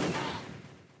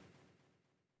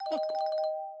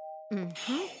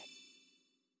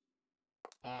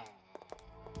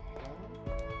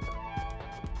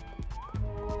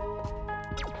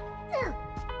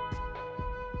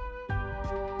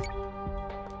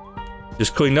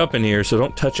 Just cleaned up in here, so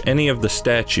don't touch any of the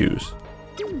statues.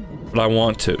 But I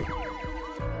want to.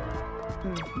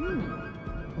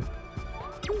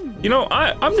 You know,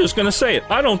 I'm just gonna say it.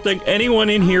 I don't think anyone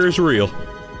in here is real.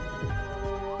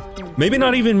 Maybe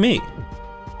not even me.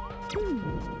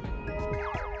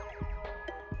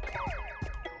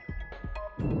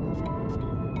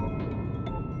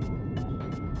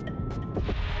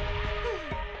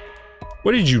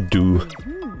 What did you do?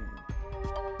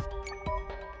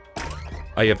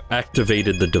 I have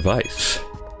activated the device.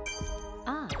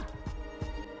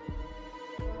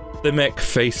 The mech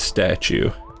face statue.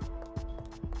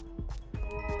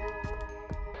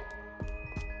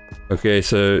 Okay,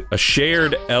 so a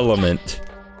shared element.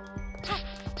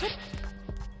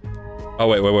 Oh,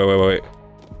 wait.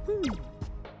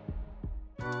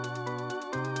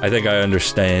 I think I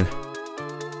understand.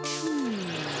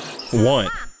 1.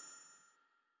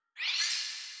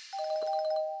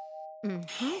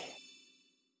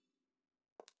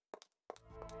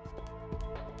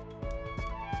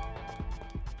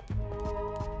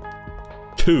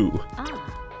 Two.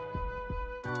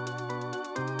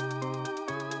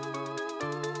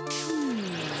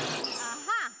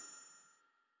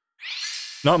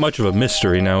 Not much of a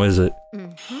mystery now, is it?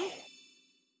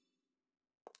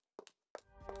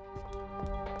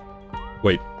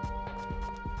 Wait.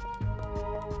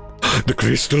 The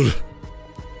crystal!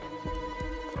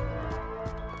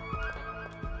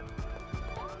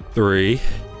 Three.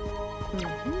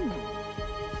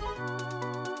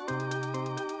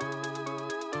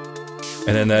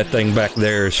 And then that thing back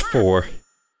there is 4.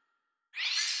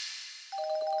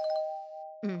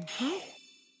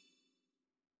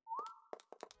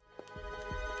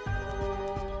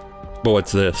 But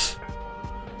what's this?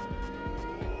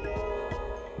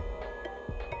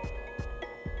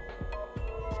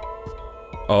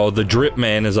 Oh, the drip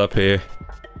man is up here.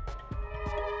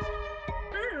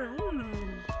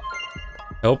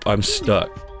 Help, I'm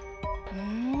stuck.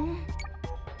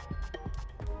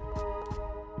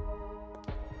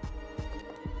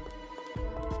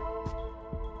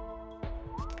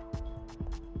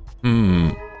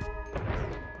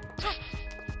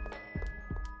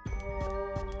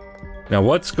 Now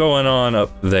what's going on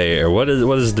up there? What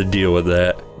is the deal with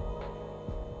that?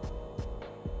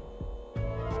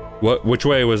 Which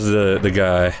way was the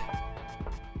guy?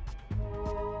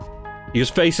 He was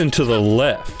facing to the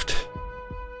left.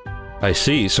 I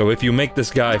see, so if you make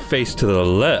this guy face to the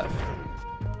left...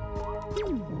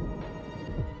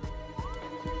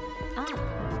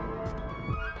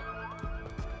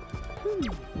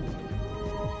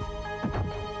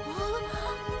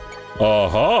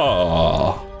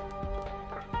 Aha!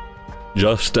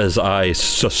 Just as I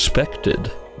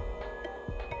suspected.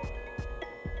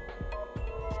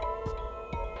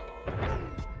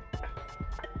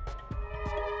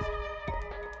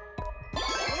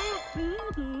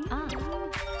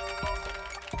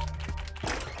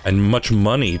 And much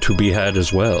money to be had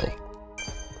as well.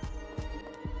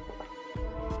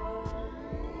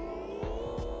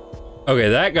 Okay,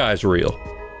 that guy's real.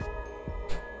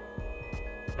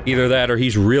 Either that or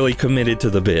he's really committed to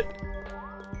the bit.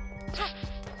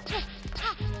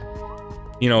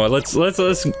 You know what, let's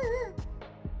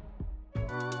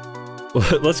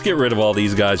get rid of all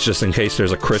these guys just in case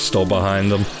there's a crystal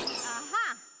behind them.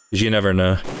 'Cause you never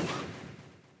know.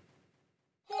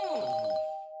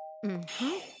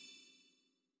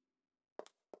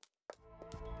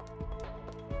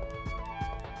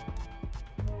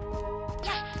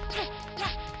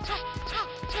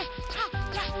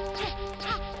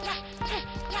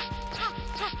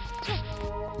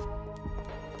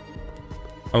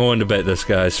 I'm willing to bet this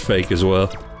guy's fake as well.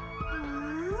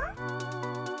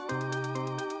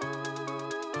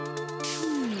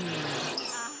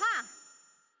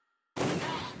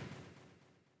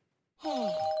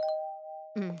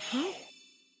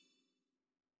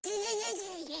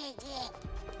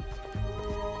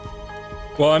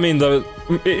 Well, I mean,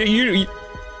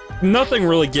 nothing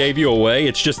really gave you away,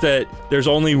 it's just that there's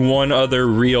only one other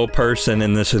real person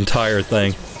in this entire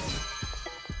thing.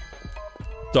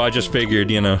 So I just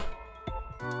figured, you know.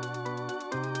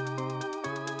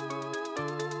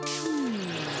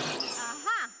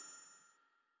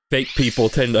 Fake people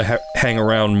tend to hang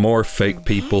around more fake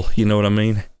people, you know what I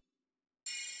mean?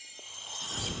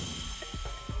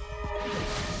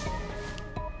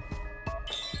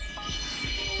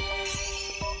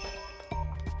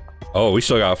 Oh, we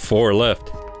still got 4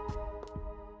 left.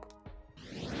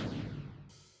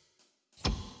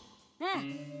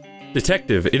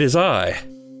 Detective, it is I.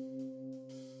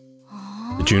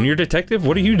 The junior detective?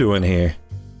 What are you doing here?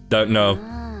 Don't know.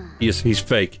 He's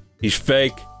fake. He's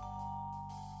fake.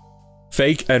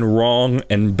 Fake and wrong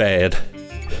and bad.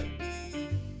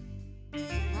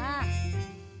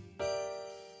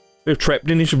 They're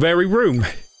trapped in this very room.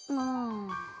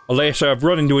 Alas, I've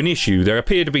run into an issue. There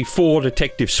appear to be 4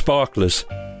 detective sparklers.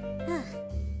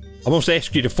 I must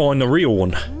ask you to find the real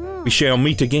one. We shall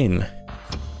meet again.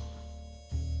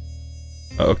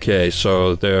 Okay,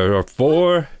 so there are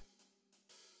 4.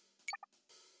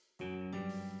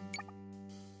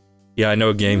 Yeah, I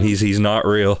know, game. He's not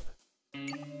real.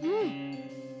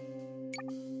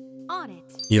 On it.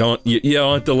 You don't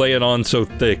have to lay it on so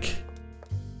thick.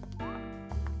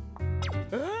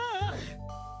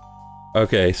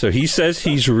 Okay, so he says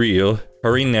he's real.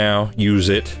 Hurry now, use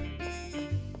it.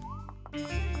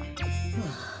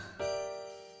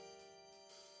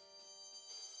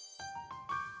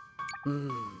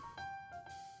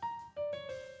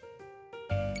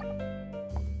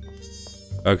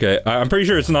 Okay, I'm pretty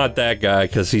sure it's not that guy,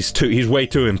 because he's way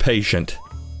too impatient.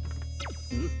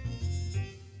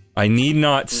 I need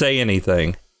not say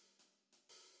anything.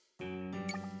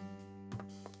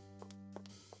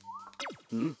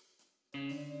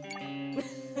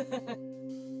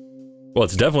 Well,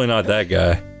 it's definitely not that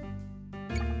guy.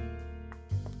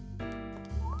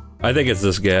 I think it's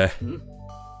this guy.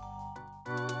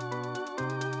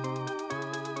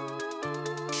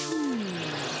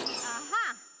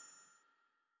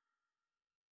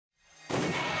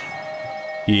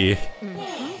 Yeah.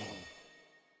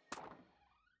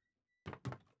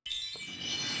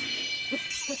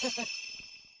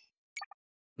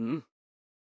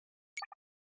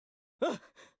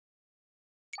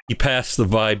 He passed the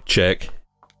vibe check.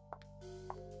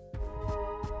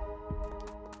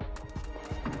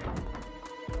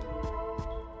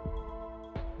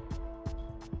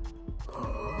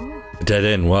 A dead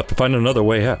end. We'll have to find another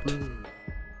way out.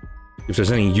 If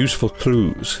there's any useful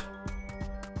clues.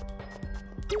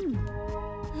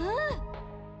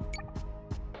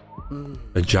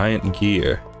 A giant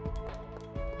gear.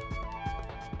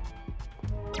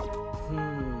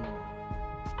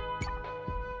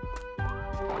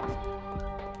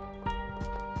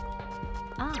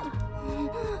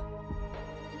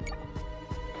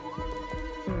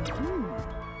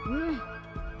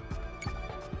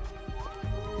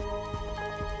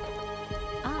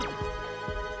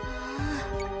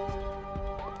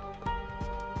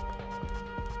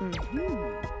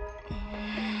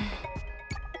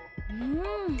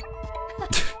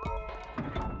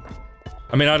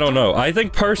 I mean, I don't know. I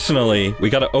think personally, we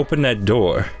gotta open that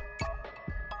door.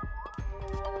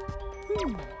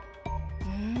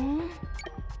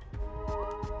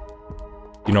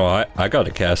 You know, I got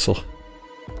a castle.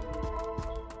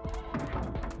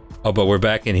 Oh, but we're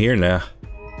back in here now.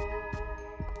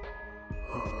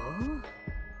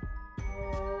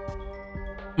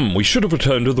 We should have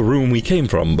returned to the room we came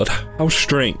from, but how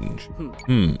strange.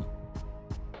 It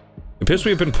appears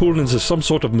we have been pulled into some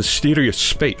sort of mysterious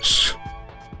space.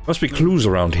 Must be clues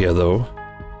around here, though.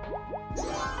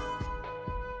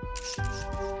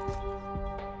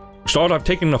 Start, I've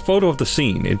taken a photo of the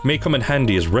scene. It may come in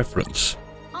handy as reference.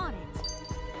 On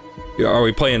it. Are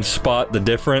we playing Spot the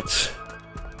Difference?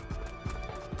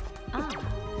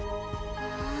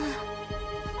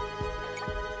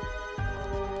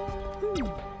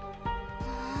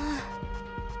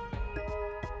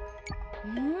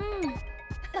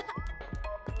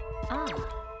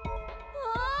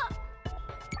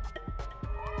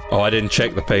 Oh, I didn't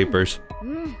check the papers.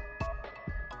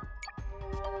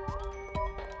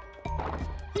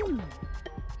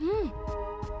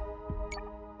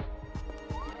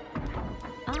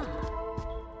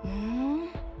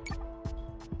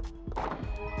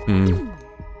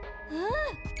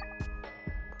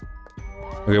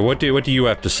 Okay, what do you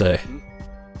have to say?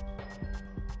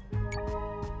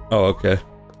 Oh, okay.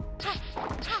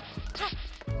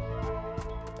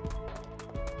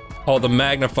 Oh, the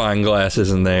magnifying glass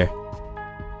isn't there.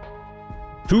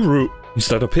 Two rooms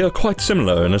that appear quite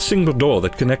similar in a single door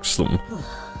that connects them.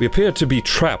 We appear to be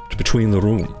trapped between the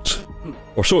rooms.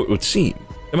 Or so it would seem.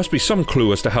 There must be some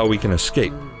clue as to how we can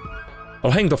escape.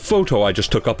 I'll hang the photo I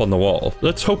just took up on the wall.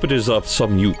 Let's hope it is of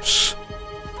some use.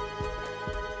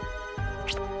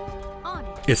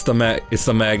 It's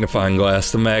the magnifying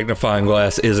glass. The magnifying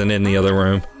glass isn't in the other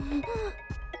room.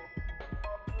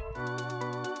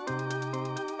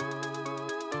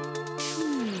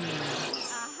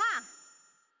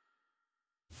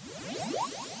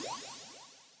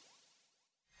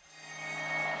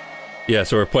 Yeah,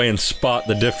 so we're playing Spot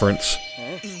the Difference.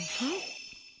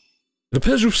 It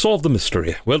appears you've solved the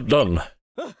mystery. Well done.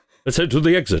 Let's head to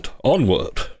the exit.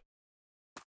 Onward.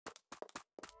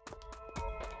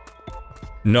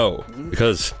 No,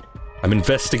 because I'm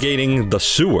investigating the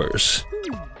sewers.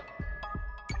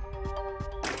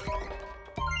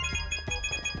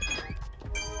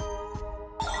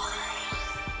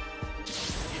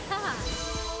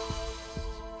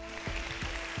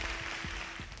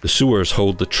 The sewers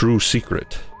hold the true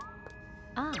secret.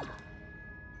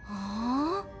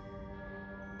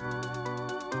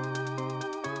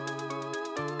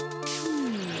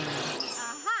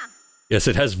 Yes,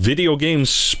 it has video game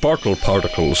sparkle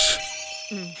particles.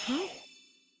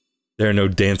 There are no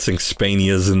dancing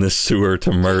Spanias in this sewer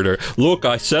to murder. Look,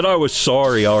 I said I was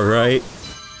sorry, alright?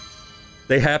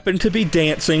 They happened to be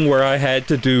dancing where I had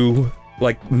to do,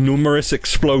 like, numerous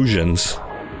explosions.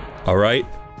 Alright?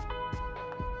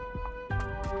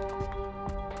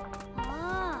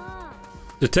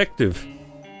 Detective.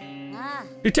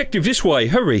 Detective, this way,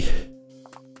 hurry!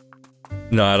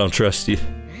 No, I don't trust you.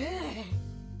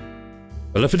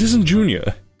 Well, if it isn't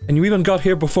Junior, and you even got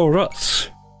here before us.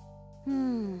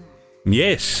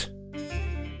 Yes.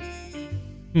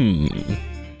 The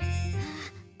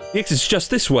exit's just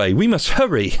this way. We must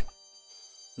hurry.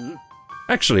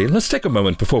 Actually, let's take a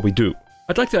moment before we do.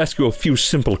 I'd like to ask you a few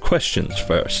simple questions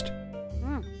first.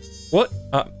 What?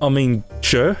 I mean,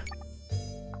 sure.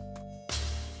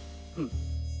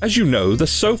 As you know, the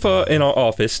sofa in our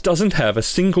office doesn't have a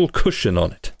single cushion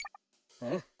on it.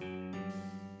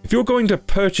 If you're going to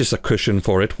purchase a cushion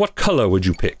for it, what color would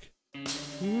you pick?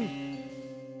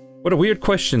 What a weird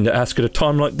question to ask at a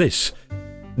time like this.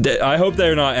 I hope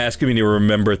they're not asking me to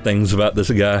remember things about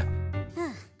this guy.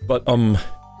 But,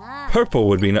 purple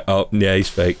would be oh, yeah, he's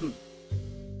fake.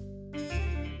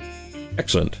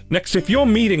 Excellent. Next, if you're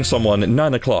meeting someone at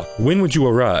 9 o'clock, when would you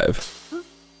arrive?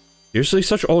 Seriously,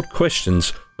 such odd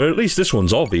questions, but at least this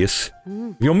one's obvious.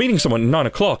 If you're meeting someone at 9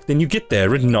 o'clock, then you get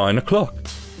there at 9 o'clock.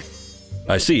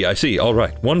 I see,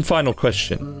 alright. One final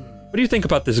question. What do you think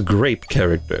about this Grape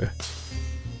character?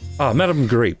 Ah, Madam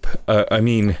Grape. I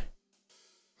mean...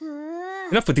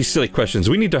 Enough with these silly questions,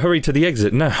 we need to hurry to the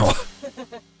exit now.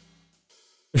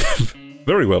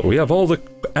 Very well, we have all the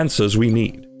answers we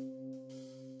need.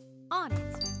 On it.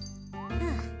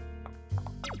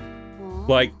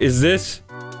 Like, is this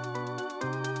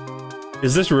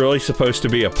really supposed to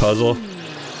be a puzzle?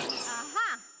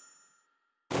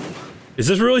 Is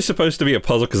this really supposed to be a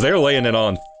puzzle? Because they're laying it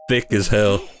on thick as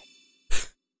hell.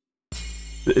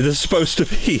 This is supposed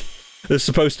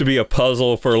to be a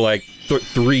puzzle for, like,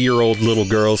 3-year-old little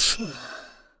girls.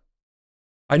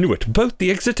 I knew it. Both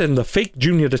the exit and the fake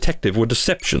junior detective were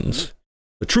deceptions.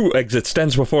 The true exit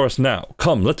stands before us now.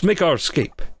 Come, let's make our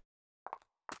escape.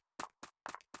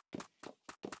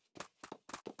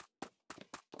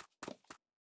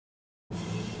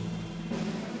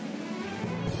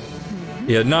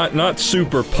 Yeah, not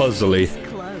super puzzly.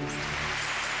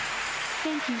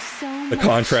 Thank you so much. The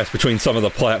contrast between some of the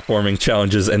platforming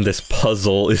challenges and this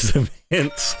puzzle is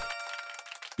immense.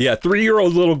 Yeah,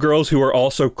 3-year-old little girls who are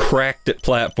also cracked at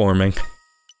platforming.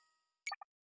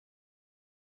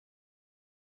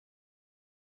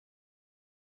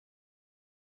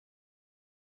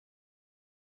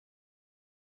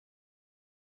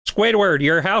 Squidward,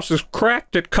 your house is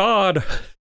cracked at COD.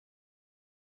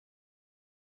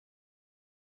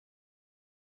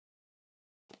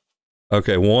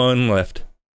 Okay, one left.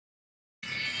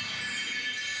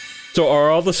 So are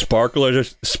all the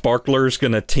sparklers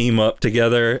gonna team up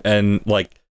together and,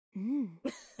 like, you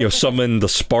know, summon the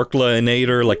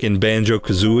Sparklinator like in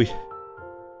Banjo-Kazooie?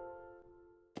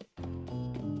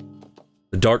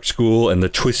 The Dark School and the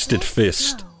Twisted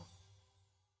Fist.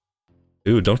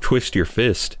 Ooh, don't twist your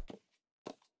fist.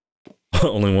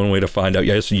 Only one way to find out.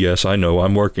 Yes, I know,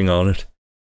 I'm working on it.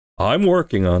 I'm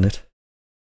working on it.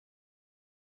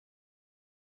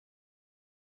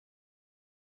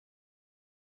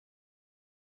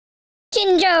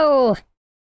 Jinjo!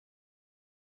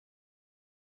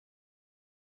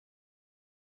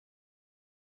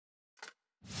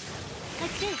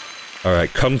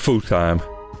 Alright, Kung Fu time.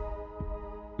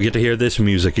 We get to hear this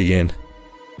music again.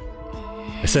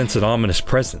 I sense an ominous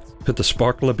presence. Could the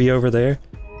sparkler be over there?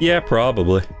 Yeah,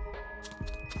 probably.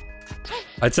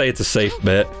 I'd say it's a safe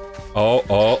bet.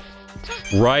 Oh.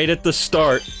 Right at the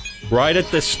start. Right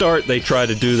at the start they try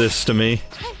to do this to me.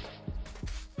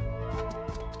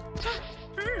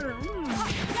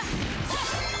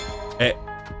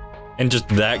 And just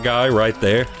that guy right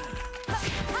there.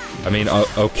 I mean,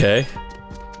 okay.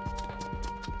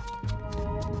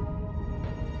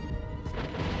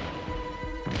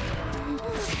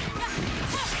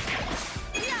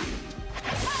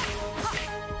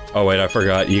 Oh wait, I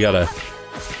forgot. You gotta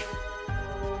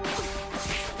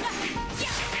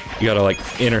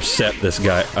like intercept this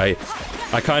guy.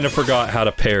 I kind of forgot how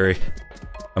to parry.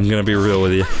 I'm gonna be real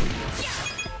with you.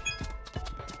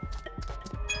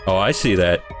 Oh, I see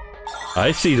that.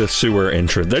 I see the sewer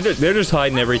entrance. They're just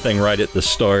hiding everything right at the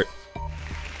start.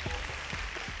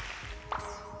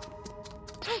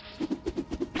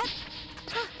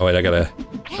 Oh wait, I gotta...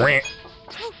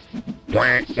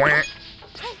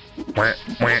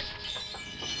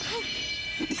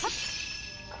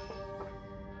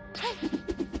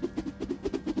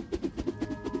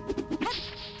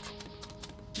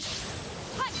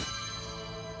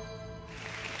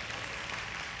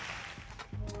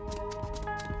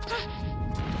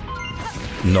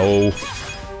 No.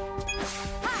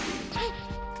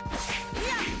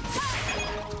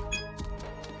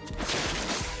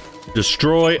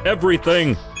 Destroy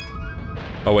everything!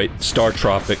 Oh wait, Star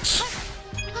Tropics.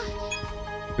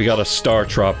 We got a Star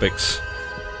Tropics.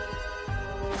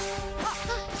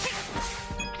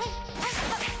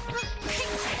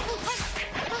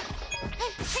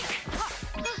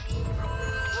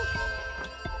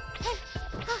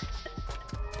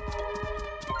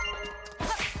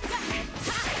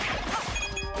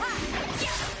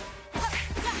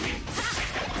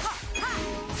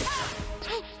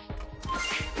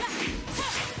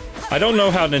 I don't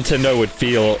know how Nintendo would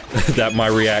feel that my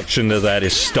reaction to that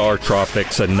is Star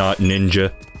Tropics and not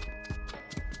Ninja.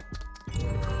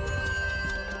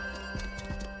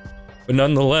 But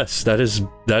nonetheless, that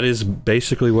is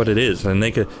basically what it is, and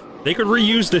they could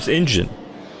reuse this engine.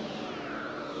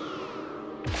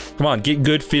 Come on, get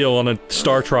good feel on a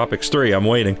Star Tropics 3, I'm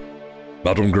waiting.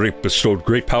 Madam Grape bestowed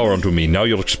great power unto me, now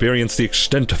you'll experience the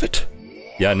extent of it.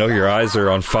 Yeah, I know your eyes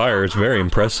are on fire, it's very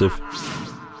impressive.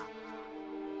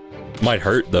 Might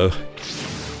hurt, though.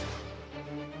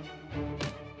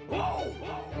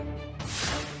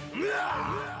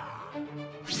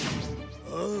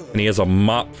 And he has a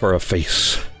mop for a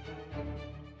face.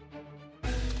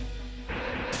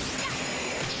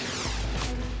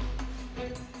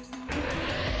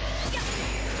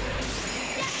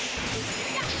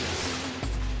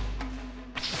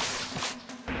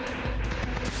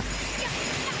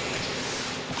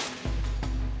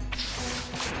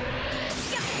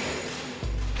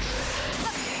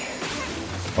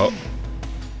 Oh.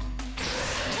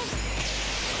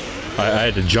 I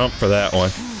had to jump for that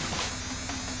one.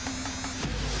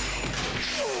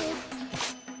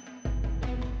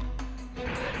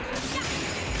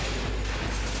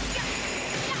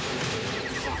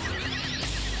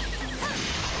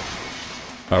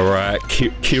 Alright,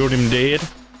 killed him dead.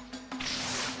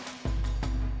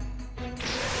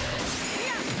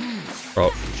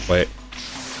 Oh, wait.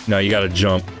 No, you gotta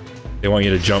jump. They want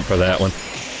you to jump for that one.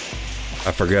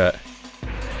 I forgot.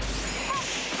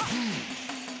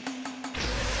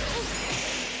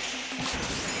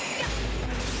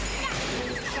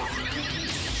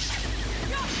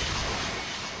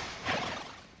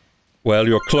 Well,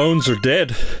 your clones are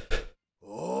dead.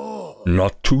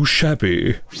 Not too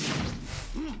shabby.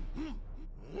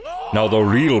 Now the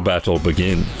real battle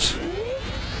begins.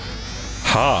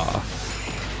 Ha!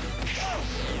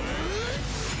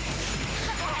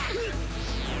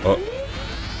 Oh.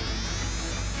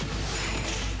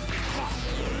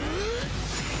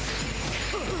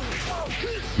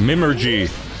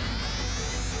 Mimurgy.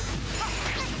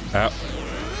 Ow.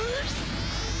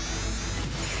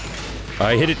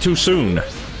 I hit it too soon.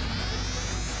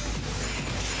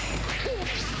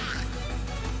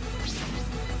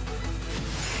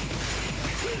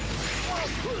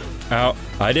 Ow.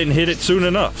 I didn't hit it soon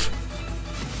enough.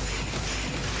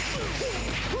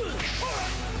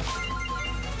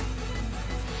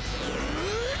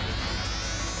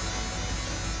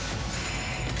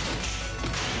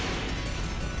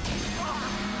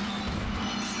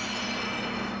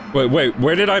 Wait,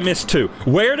 where did I miss two?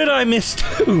 Where did I miss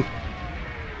two?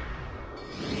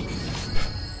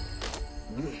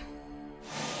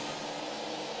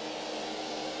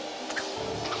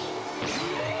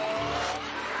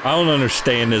 I don't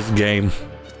understand this game.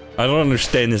 I don't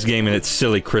understand this game and its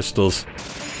silly crystals.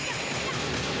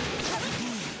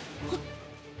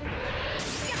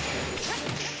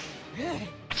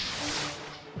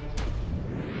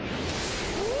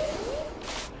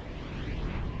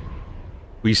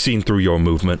 We've seen through your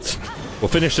movements. We'll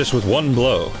finish this with one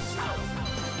blow.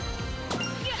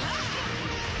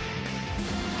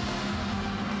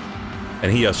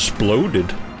 And he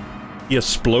exploded. He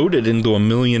exploded into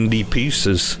 1,000,000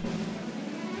 pieces.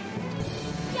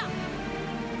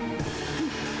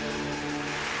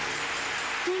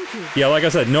 Yeah, like I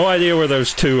said, no idea where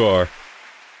those two are.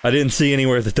 I didn't see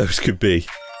anywhere that those could be.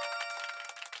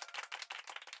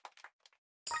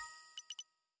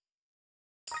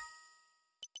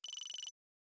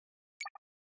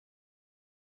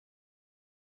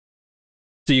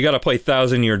 So you gotta play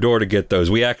Thousand Year Door to get those.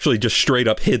 We actually just straight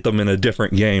up hit them in a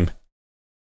different game.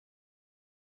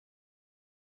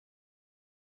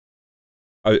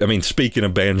 I mean, speaking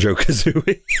of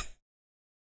Banjo-Kazooie.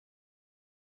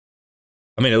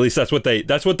 I mean, at least that's what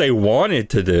they wanted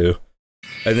to do.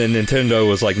 And then Nintendo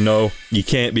was like, no, you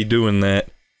can't be doing that.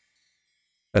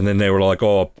 And then they were like,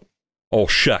 oh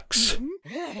shucks.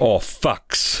 Oh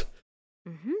fucks.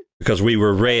 Because we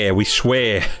were rare, we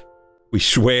swear. We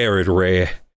swear it rare.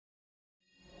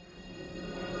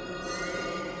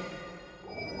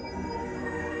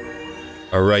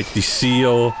 Alright, the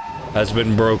seal has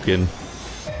been broken.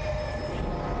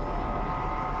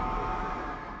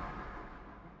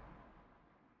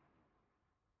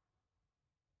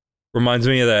 Reminds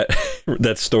me of that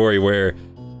that story where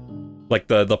like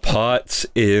the pots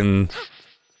in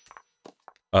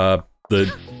the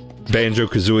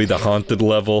Banjo-Kazooie the haunted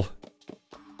level.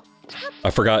 I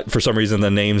forgot, for some reason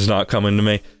the name's not coming to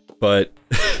me, but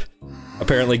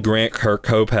apparently Grant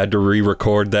Kirkhope had to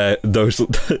re-record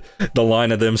the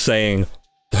line of them saying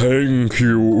 "thank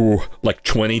you" like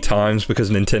 20 times because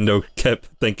Nintendo kept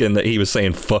thinking that he was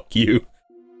saying "fuck you."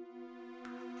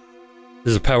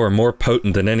 This is a power more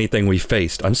potent than anything we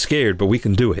faced. I'm scared, but we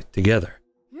can do it together.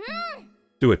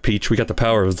 Do it, Peach. We got the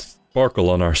power of sparkle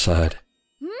on our side.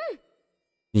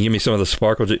 You give me some of the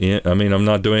sparkle? Yeah, I mean, I'm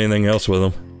not doing anything else with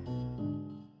them.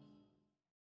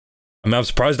 I mean, I'm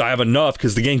surprised I have enough,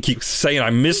 because the game keeps saying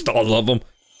I missed all of them.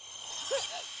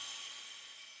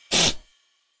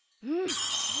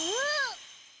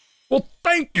 Well,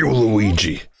 thank you,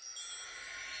 Luigi.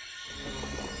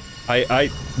 I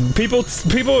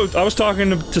was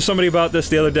talking to somebody about this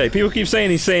the other day. People keep saying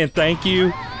he's saying thank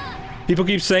you. People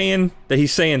keep saying that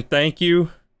he's saying thank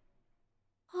you.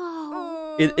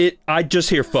 I just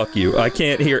hear fuck you. I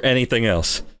can't hear anything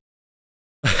else.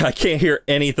 I can't hear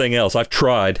anything else. I've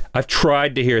tried. I've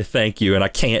tried to hear thank you, and I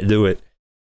can't do it.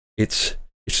 It's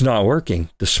not working.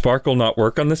 Does sparkle not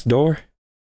work on this door?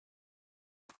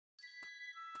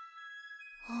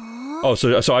 Oh,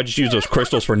 so I just use those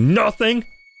crystals for nothing?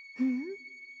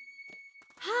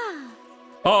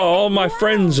 Oh, all my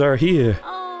friends are here.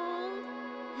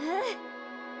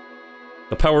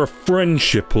 The power of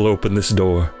friendship will open this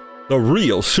door. The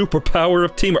real superpower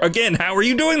of teamwork. Again, how are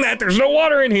you doing that? There's no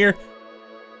water in here.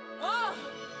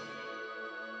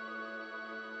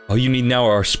 All you need now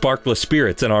are our sparkless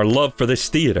spirits and our love for this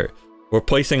theater. We're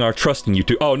placing our trust in you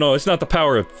two. Oh no, it's not the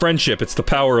power of friendship, it's the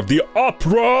power of the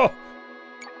opera!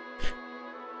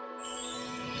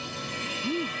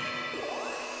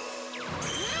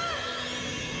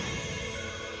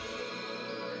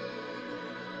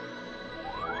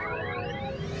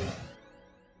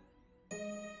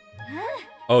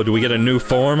 Oh, do we get a new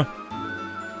form?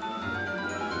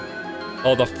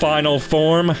 Oh, the final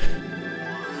form?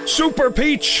 Super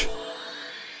Peach!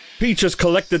 Peach has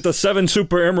collected the 7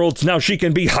 Super Emeralds, now she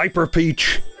can be Hyper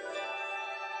Peach!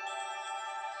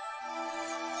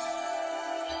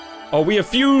 Oh, we have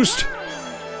fused!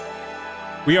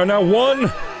 We are now one!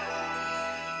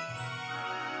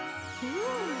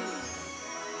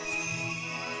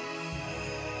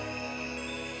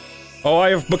 Oh,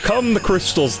 I have become the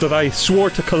crystals that I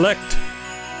swore to collect.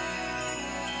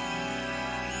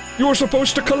 You were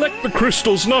supposed to collect the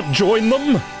crystals, not join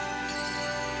them.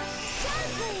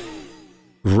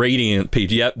 Radiant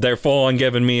Peach. Yep, they're full on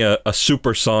giving me a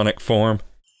supersonic form.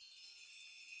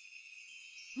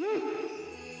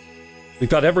 We've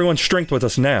got everyone's strength with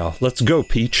us now. Let's go,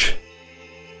 Peach.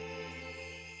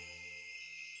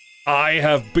 I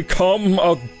have become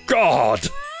a god.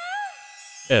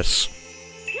 Yes.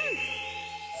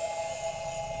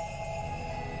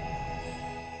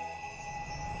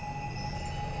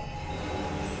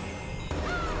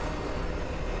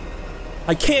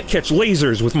 I can't catch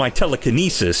lasers with my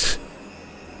telekinesis.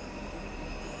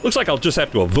 Looks like I'll just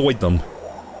have to avoid them.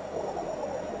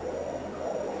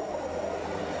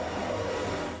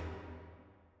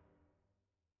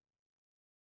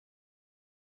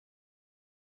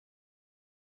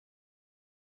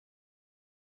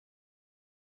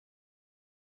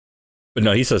 But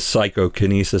no, he says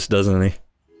psychokinesis, doesn't he?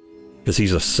 Because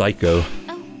he's a psycho.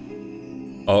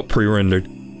 Oh, pre-rendered.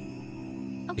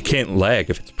 It can't lag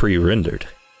if it's pre-rendered.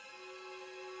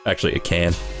 Actually, it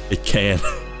can. It can.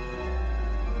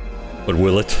 But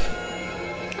will it?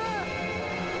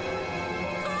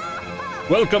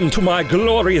 Welcome to my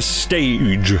glorious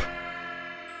stage!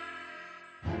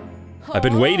 I've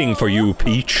been waiting for you,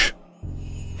 Peach.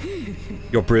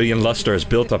 Your brilliant luster has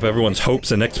built up everyone's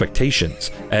hopes and expectations,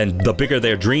 and the bigger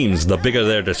their dreams, the bigger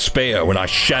their despair when I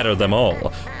shatter them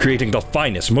all, creating the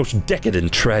finest, most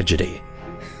decadent tragedy.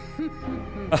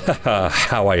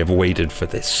 How I have waited for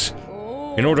this.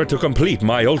 In order to complete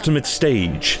my ultimate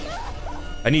stage,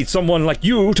 I need someone like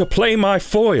you to play my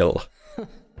foil.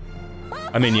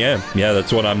 I mean, yeah,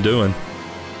 that's what I'm doing.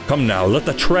 Come now, let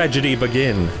the tragedy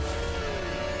begin.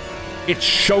 It's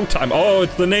showtime. Oh,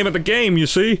 it's the name of the game, you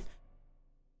see?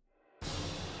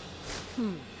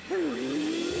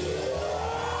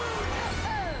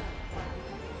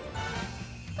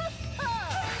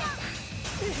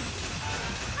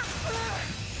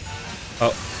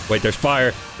 Oh, wait, there's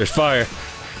fire. There's fire.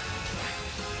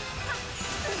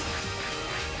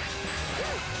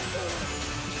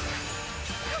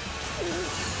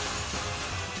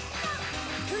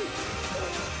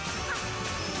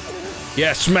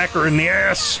 Yeah, smack her in the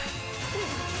ass.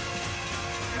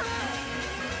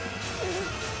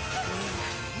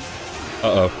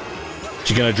 Uh-oh.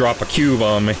 She's gonna drop a cube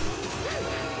on me.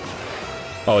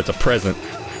 Oh, it's a present.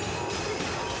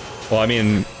 Well, I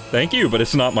mean, thank you, but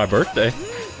it's not my birthday.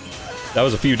 That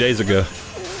was a few days ago.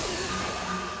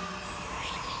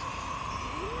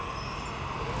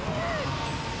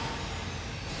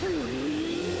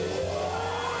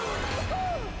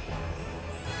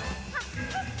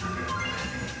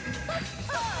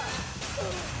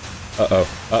 Uh-oh.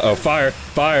 Uh-oh. Fire.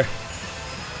 Fire.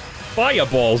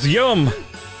 Fireballs. Yum.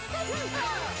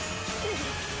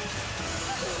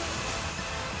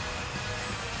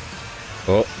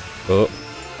 Oh. Oh.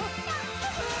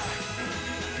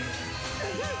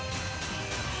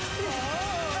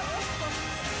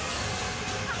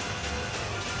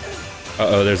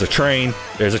 Uh-oh, there's a train.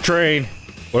 There's a train.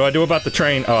 What do I do about the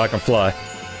train? Oh, I can fly.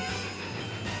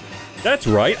 That's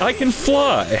right, I can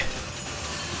fly.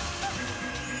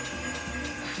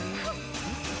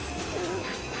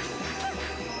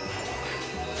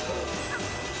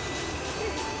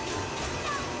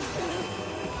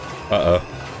 Uh-oh.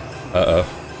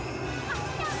 Uh-oh.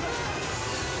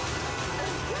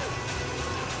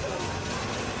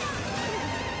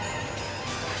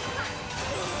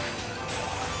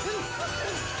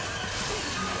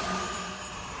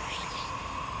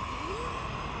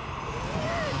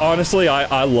 Honestly,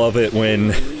 I love it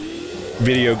when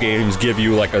video games give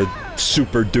you like a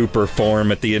super duper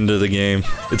form at the end of the game.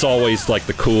 It's always like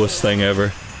the coolest thing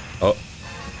ever. Oh.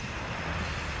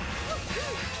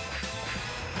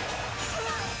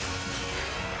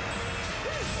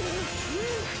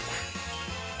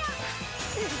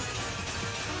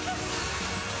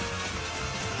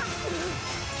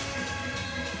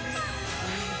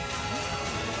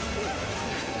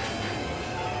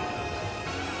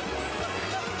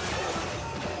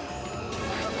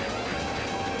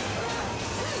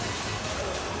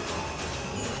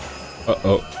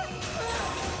 Uh-oh.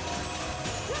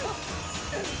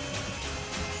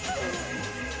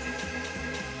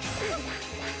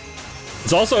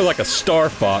 It's also like a Star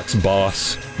Fox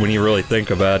boss, when you really think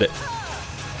about it.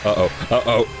 Uh-oh.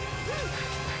 Uh-oh.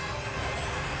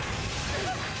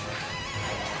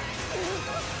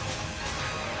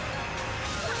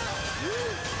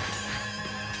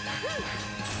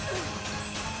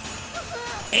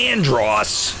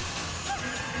 Andross!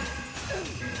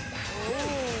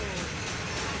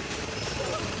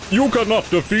 You cannot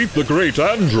defeat the great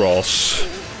Andross!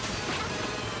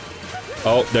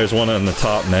 Oh, there's one on the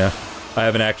top now. I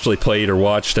haven't actually played or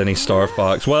watched any Star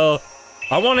Fox. Well,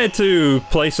 I wanted to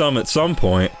play some at some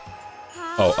point.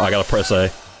 Oh, I gotta press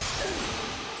A.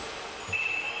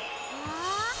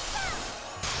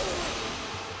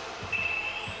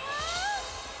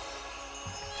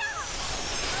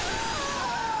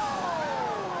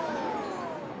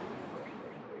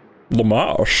 The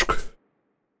mask.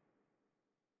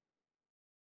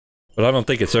 But I don't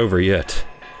think it's over yet.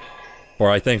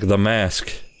 For I think the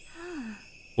mask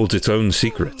holds its own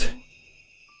secret.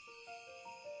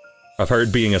 I've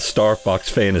heard being a Star Fox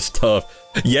fan is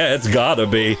tough. Yeah, it's gotta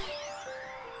be.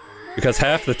 Because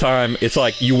half the time, it's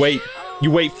like you wait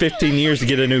 15 years to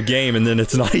get a new game and then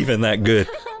it's not even that good.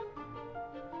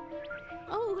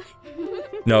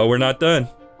 No, we're not done.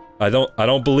 I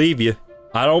don't believe you.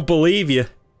 I don't believe you.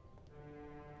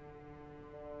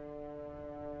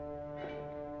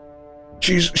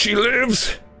 She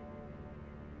lives!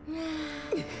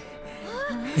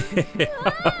 You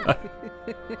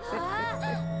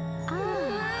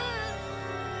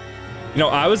know,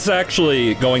 I was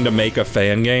actually going to make a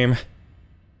fan game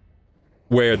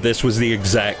where this was the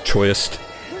exact twist.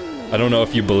 I don't know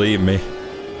if you believe me.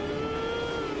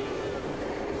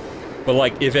 But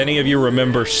like, if any of you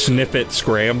remember Sniff It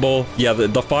Scramble, yeah,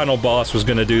 the final boss was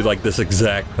gonna do like this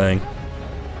exact thing.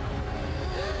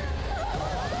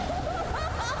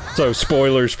 So,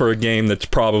 spoilers for a game that's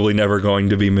probably never going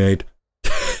to be made.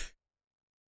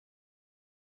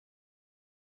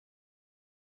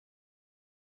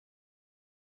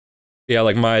 Yeah,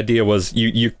 like my idea was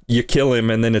you kill him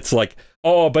and then it's like,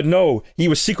 oh, but no, he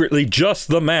was secretly just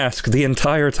the mask the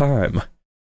entire time.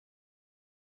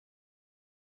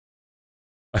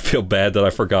 I feel bad that I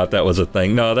forgot that was a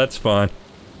thing. No, that's fine.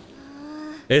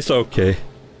 It's okay.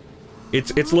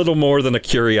 It's little more than a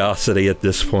curiosity at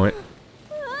this point.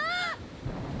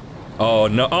 Oh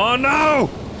no, oh no!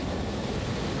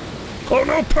 Oh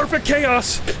no, perfect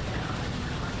chaos!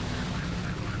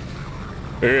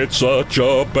 It's such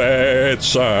a bad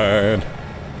sign.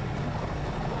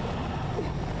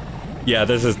 Yeah,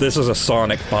 this is a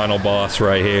Sonic final boss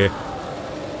right here.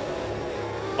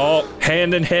 Oh,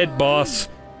 hand and head boss.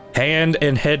 Hand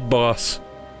and head boss.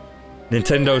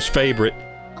 Nintendo's favorite.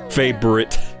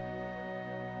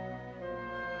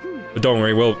 But don't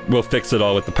worry, we'll fix it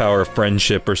all with the power of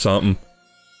friendship or something.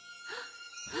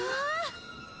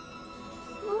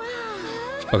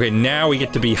 Okay, now we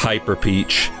get to be Hyper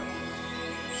Peach.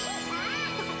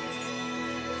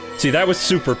 See, that was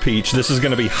Super Peach. This is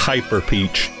gonna be Hyper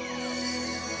Peach.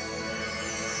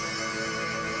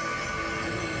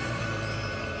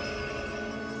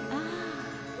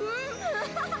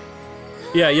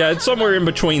 Yeah, it's somewhere in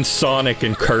between Sonic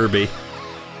and Kirby.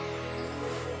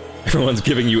 Everyone's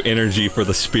giving you energy for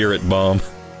the Spirit Bomb.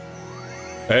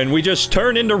 And we just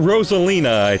turn into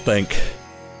Rosalina, I think.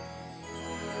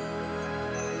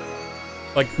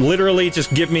 Like, literally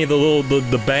just give me the little,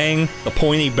 the bang, the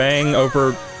pointy bang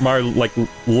over my, like,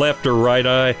 left or right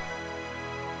eye.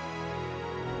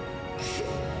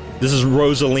 This is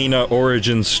Rosalina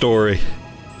origin story.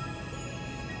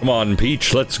 Come on,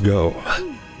 Peach, let's go.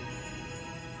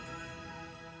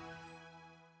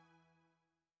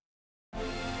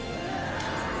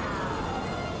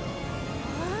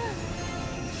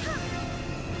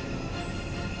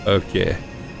 Okay.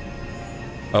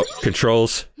 Oh,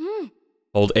 controls.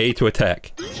 Hold A to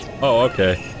attack. Oh,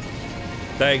 okay.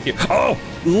 Thank you. Oh!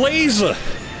 Laser!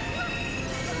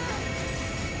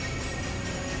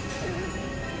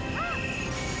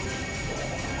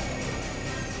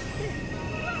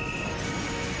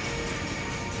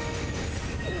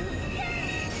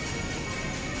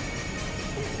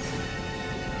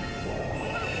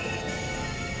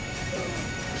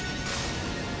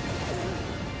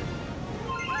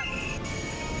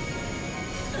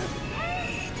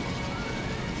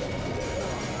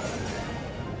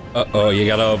 Uh-oh, you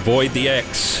gotta avoid the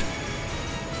X.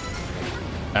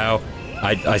 Ow.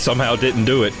 I somehow didn't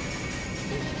do it.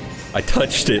 I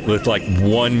touched it with, like,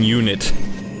 1 unit.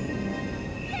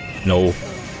 No.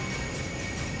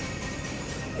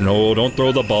 No, don't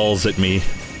throw the balls at me.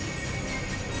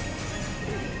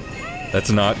 That's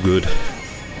not good.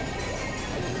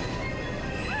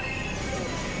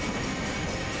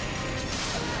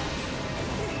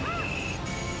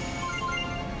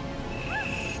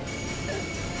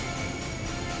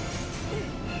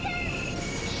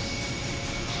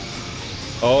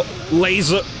 Oh,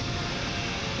 laser!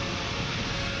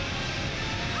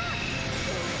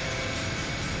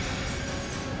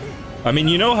 I mean,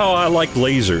 you know how I like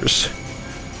lasers.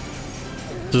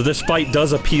 So this fight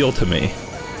does appeal to me.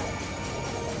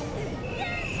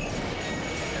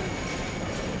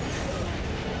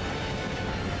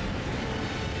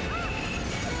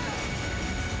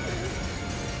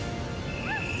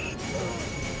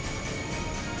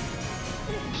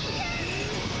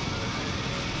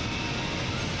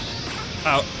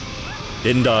 Ow.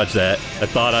 Didn't dodge that. I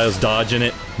thought I was dodging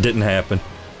it. Didn't happen.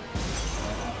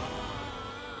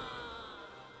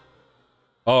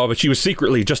 Oh, but she was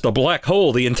secretly just a black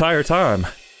hole the entire time.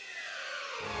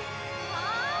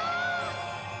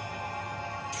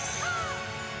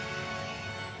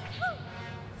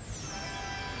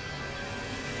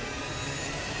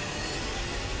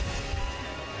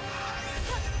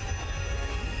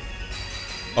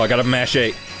 Oh, I gotta mash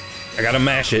A. I gotta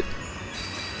mash it.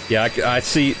 Yeah, I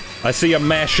see a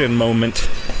mashing moment.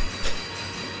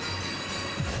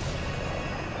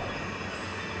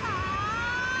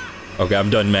 Okay, I'm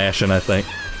done mashing, I think.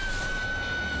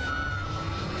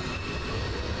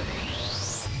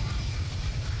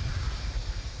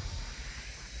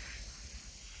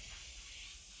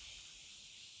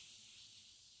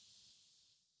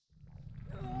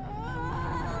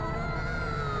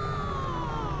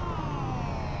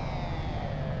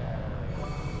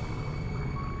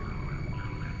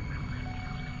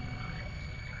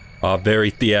 Ah, very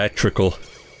theatrical.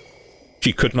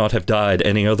 She could not have died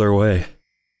any other way.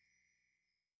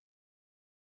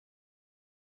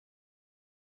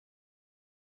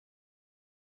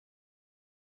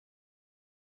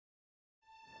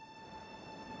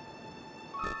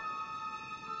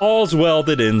 All's well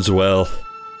that ends well.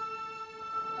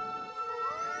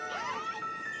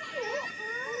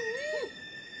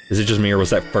 Is it just me, or was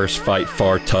that first fight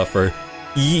far tougher?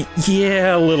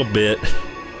 Yeah, a little bit.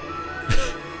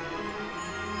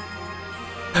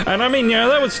 And I mean, yeah,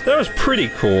 that was pretty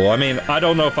cool. I mean, I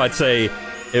don't know if I'd say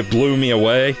it blew me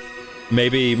away.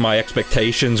 Maybe my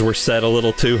expectations were set a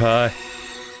little too high.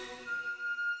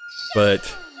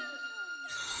 But,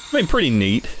 I mean, pretty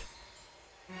neat.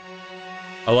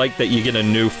 I like that you get a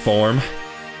new form.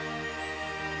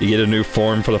 You get a new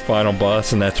form for the final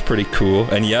boss, and that's pretty cool.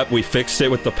 And yep, we fixed it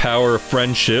with the power of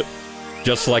friendship,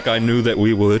 just like I knew that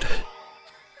we would.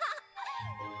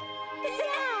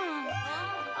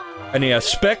 And yeah,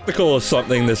 spectacle is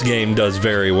something this game does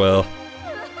very well.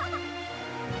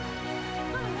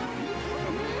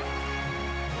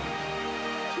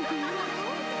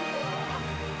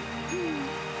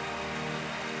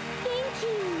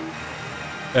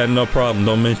 And no problem,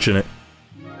 don't mention it.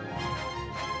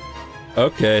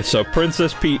 Okay, so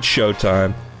Princess Peach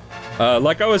Showtime.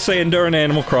 Like I was saying during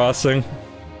Animal Crossing,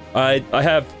 I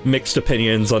have mixed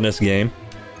opinions on this game.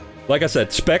 Like I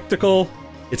said, spectacle,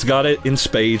 it's got it in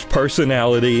spades,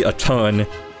 personality, a ton.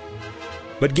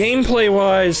 But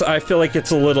gameplay-wise, I feel like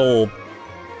it's a little...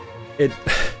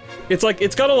 It's like,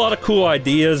 it's got a lot of cool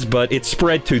ideas, but it's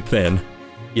spread too thin,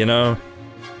 you know?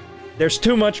 There's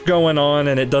too much going on,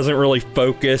 and it doesn't really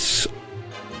focus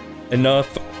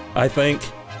enough, I think.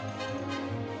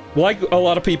 Like a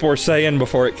lot of people were saying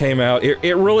before it came out,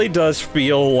 it really does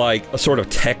feel like a sort of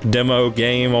tech demo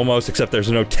game, almost, except there's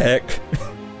no tech.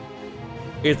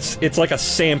 It's like a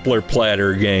sampler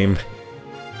platter game.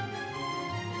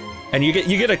 And you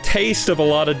get a taste of a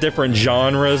lot of different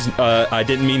genres. I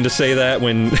didn't mean to say that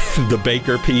when the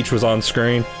Baker Peach was on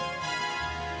screen.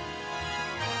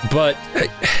 But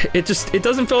it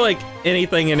doesn't feel like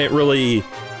anything in it really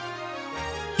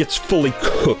gets fully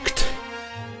cooked.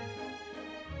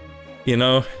 You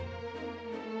know?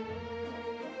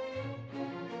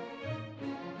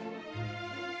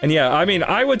 And yeah, I mean,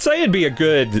 I would say it'd be a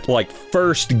good, like,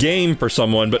 first game for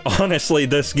someone, but honestly,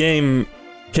 this game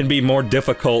can be more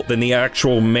difficult than the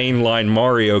actual mainline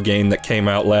Mario game that came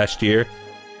out last year.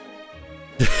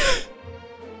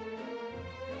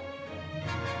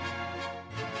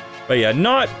 But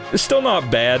yeah, still not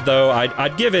bad, though.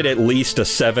 I'd give it at least a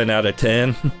 7 out of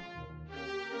 10.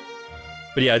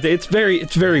 But yeah, it's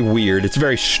very weird. It's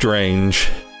very strange.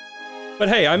 But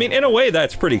hey, I mean, in a way,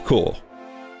 that's pretty cool.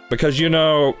 Because, you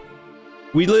know,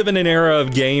 we live in an era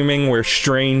of gaming where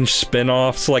strange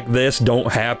spin-offs like this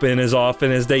don't happen as often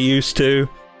as they used to.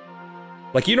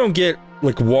 Like, you don't get,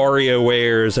 like,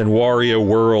 WarioWares and Wario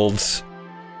Worlds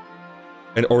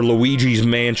or Luigi's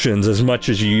Mansions as much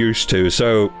as you used to,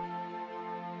 so...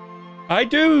 I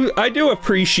do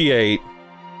appreciate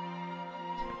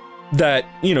that,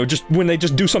 you know, just when they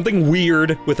just do something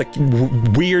weird with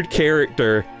a weird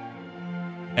character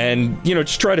and, you know,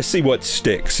 just try to see what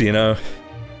sticks, you know?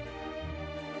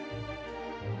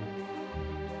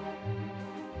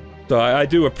 So I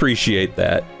do appreciate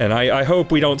that, and I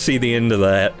hope we don't see the end of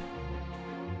that.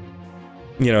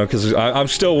 You know, because I'm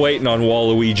still waiting on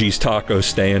Waluigi's taco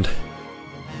stand.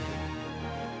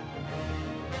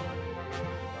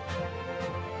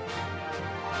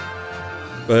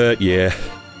 But yeah.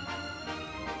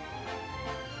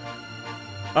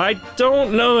 I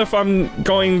don't know if I'm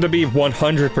going to be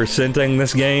 100%ing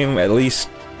this game, at least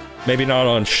maybe not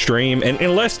on stream, and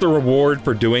unless the reward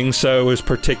for doing so is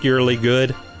particularly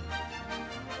good.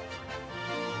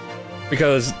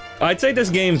 Because I'd say this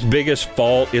game's biggest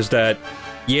fault is that,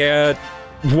 yeah,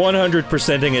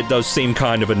 100%ing it does seem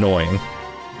kind of annoying.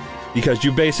 Because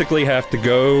you basically have to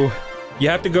go... You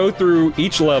have to go through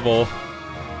each level.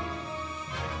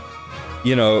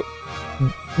 You know,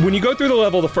 when you go through the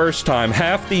level the first time,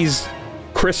 half these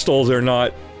crystals are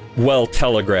not well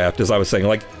telegraphed, as I was saying.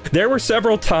 Like, there were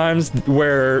several times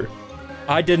where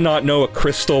I did not know a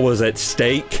crystal was at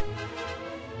stake.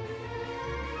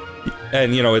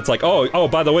 And, you know, it's like, oh,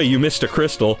 by the way, you missed a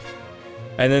crystal.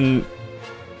 And then...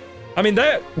 I mean,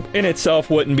 that in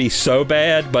itself wouldn't be so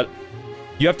bad, but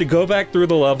you have to go back through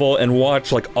the level and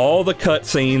watch, like, all the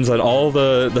cutscenes and all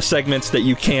the segments that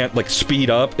you can't, like, speed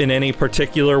up in any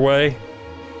particular way.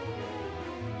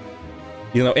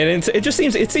 You know, and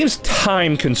it seems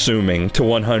time-consuming to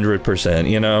 100%,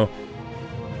 you know?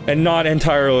 And not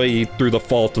entirely through the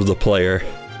fault of the player.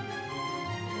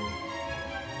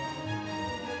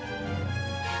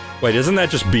 Wait, isn't that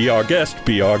just be our guest,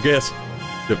 be our guest?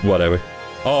 Whatever.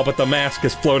 Oh, but the mask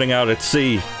is floating out at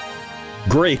sea.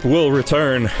 Grape will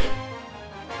return.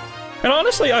 And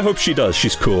honestly, I hope she does.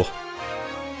 She's cool.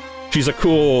 She's a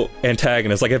cool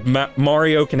antagonist. Like, if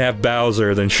Mario can have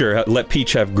Bowser, then sure, let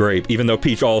Peach have Grape, even though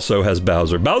Peach also has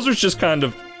Bowser. Bowser's just kind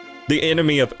of the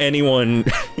enemy of anyone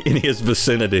in his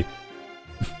vicinity.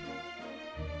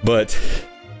 But...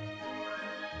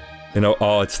 You know,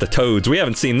 oh, it's the Toads. We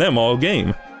haven't seen them all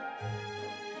game.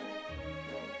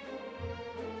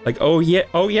 Like, oh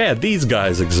yeah, these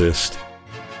guys exist.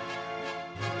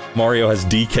 Mario has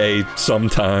DK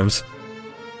sometimes.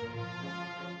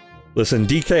 Listen,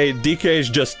 DK's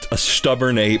just a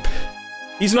stubborn ape.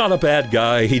 He's not a bad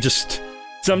guy, he just...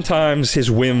 Sometimes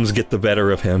his whims get the better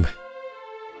of him.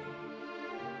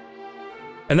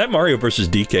 And that Mario vs.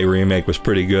 DK remake was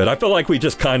pretty good. I feel like we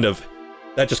just kind of...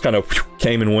 That just kind of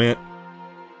came and went.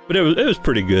 But it was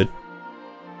pretty good.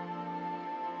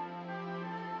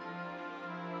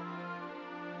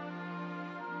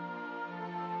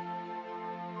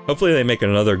 Hopefully they make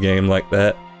another game like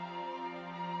that.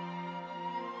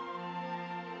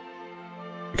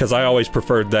 Because I always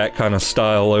preferred that kind of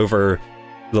style over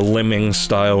the Lemming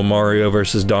style Mario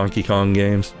vs. Donkey Kong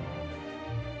games.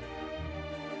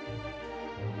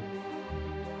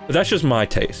 But that's just my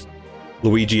taste.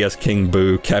 Luigi has King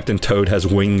Boo, Captain Toad has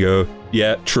Wingo.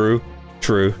 Yeah, true,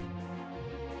 true.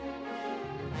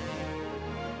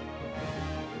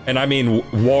 And I mean,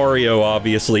 Wario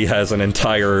obviously has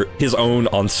his own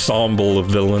ensemble of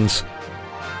villains.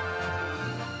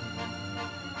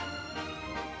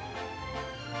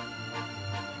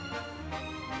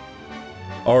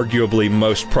 Arguably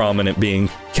most prominent being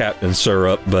Captain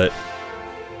Syrup, but...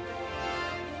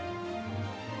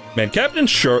 Man, Captain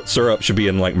Syrup should be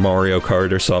in, like, Mario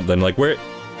Kart or something. Like, where...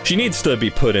 She needs to be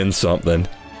put in something.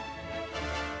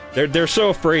 They're so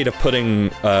afraid of putting,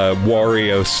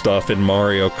 Wario stuff in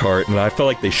Mario Kart, and I feel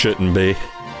like they shouldn't be.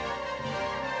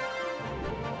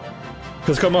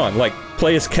 Cause come on, like,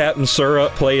 play as Captain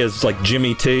Syrup, play as, like,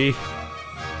 Jimmy T.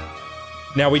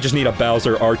 Now we just need a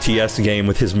Bowser RTS game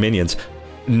with his minions.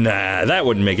 Nah, that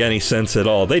wouldn't make any sense at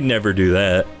all. They'd never do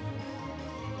that.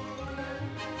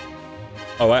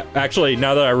 Oh, actually,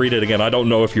 now that I read it again, I don't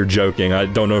know if you're joking. I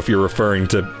don't know if you're referring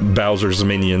to Bowser's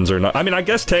minions or not. I mean, I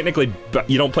guess technically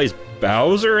you don't play as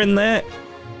Bowser in that?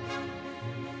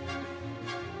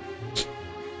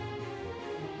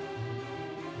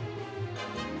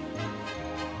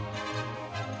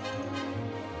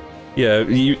 Yeah,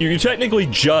 you technically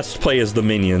just play as the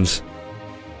minions.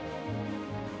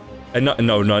 And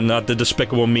no, not the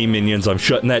Despicable Me minions. I'm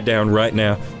shutting that down right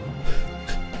now.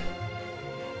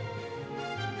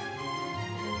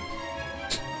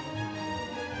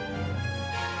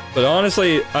 But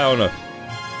honestly, I don't know.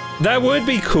 That would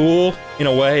be cool, in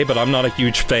a way, but I'm not a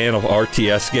huge fan of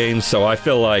RTS games, so I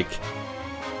feel like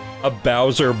a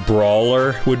Bowser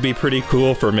Brawler would be pretty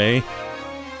cool for me.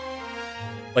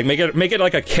 Like, make it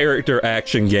like a character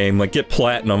action game, like, get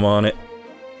Platinum on it.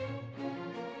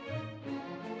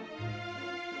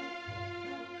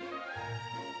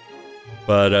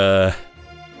 But,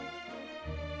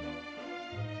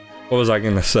 what was I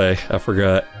gonna say? I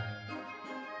forgot.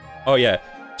 Oh, yeah.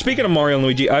 Speaking of Mario and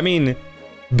Luigi, I mean,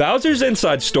 Bowser's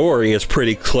Inside Story is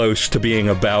pretty close to being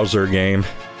a Bowser game.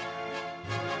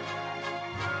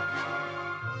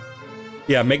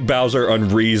 Yeah, make Bowser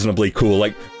unreasonably cool.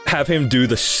 Like, have him do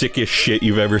the sickest shit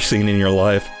you've ever seen in your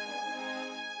life.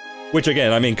 Which,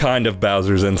 again, I mean, kind of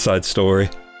Bowser's Inside Story.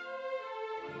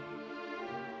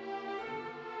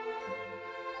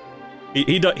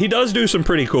 He does do some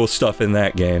pretty cool stuff in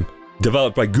that game.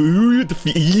 Developed by Good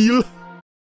Feel.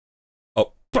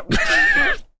 Oh.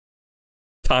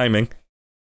 Timing.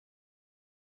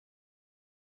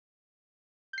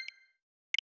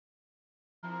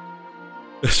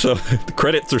 So, the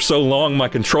credits are so long, my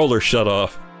controller shut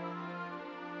off.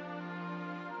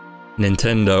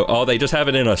 Nintendo. Oh, they just have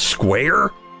it in a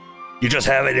square? You just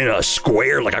have it in a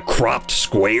square, like a cropped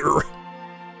square?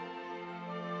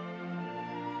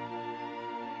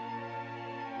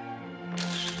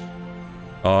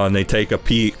 Oh, and they take a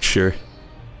picture.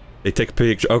 They take a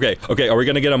picture. Okay, are we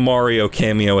gonna get a Mario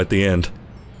cameo at the end?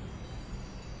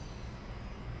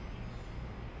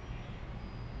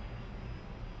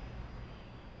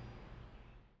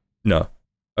 No.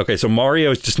 Okay, so Mario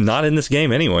is just not in this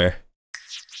game anywhere.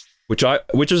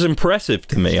 Which is impressive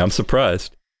to me. I'm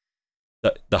surprised.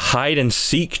 The hide and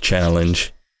seek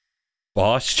challenge.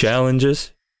 Boss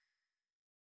challenges.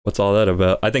 What's all that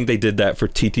about? I think they did that for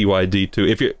TTYD too.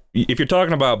 If you're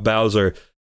talking about Bowser,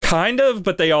 kind of,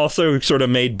 but they also sort of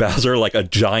made Bowser like a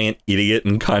giant idiot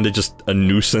and kind of just a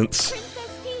nuisance.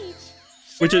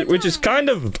 Which is kind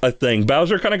of a thing.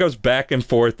 Bowser kind of goes back and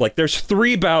forth. Like, there's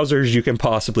 3 Bowsers you can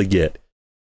possibly get.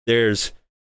 There's...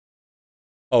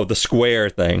 Oh, the square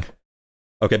thing.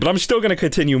 Okay, but I'm still gonna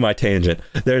continue my tangent.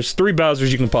 There's 3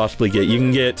 Bowsers you can possibly get. You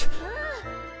can get...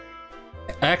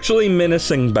 Actually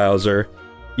menacing Bowser.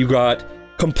 You got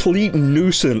complete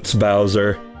nuisance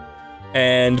Bowser.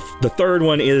 And the third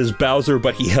one is Bowser,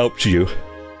 but he helps you.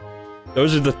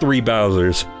 Those are the 3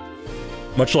 Bowsers.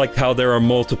 Much like how there are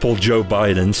multiple Joe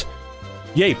Bidens.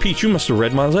 Yay, Peach, you must have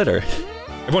read my letter.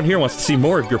 Everyone here wants to see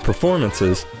more of your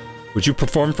performances. Would you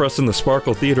perform for us in the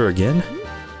Sparkle Theater again?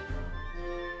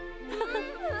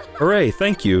 Hooray,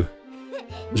 thank you.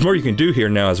 There's more you can do here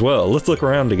now as well. Let's look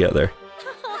around together.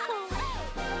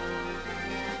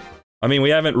 I mean, we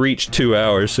haven't reached 2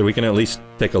 hours, so we can at least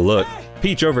take a look.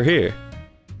 Peach, over here.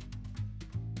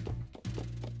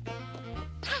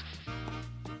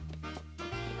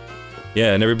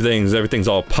 Yeah, and everything's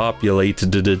all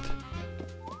populated.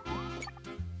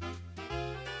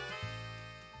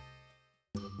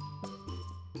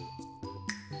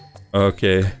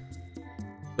 Okay.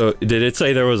 So, did it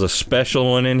say there was a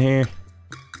special one in here?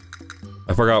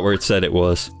 I forgot where it said it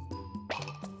was.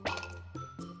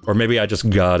 Or maybe I just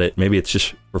got it. Maybe it's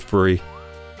just for free.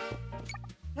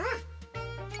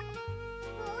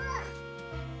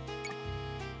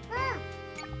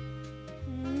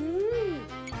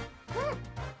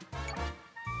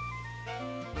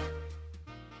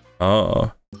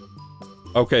 Oh.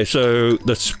 Okay, so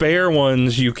the spare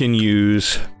ones you can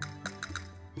use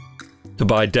to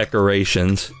buy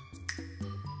decorations.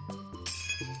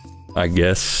 I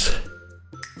guess.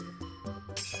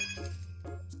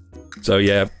 So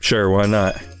yeah, sure, why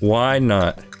not? Why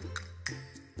not?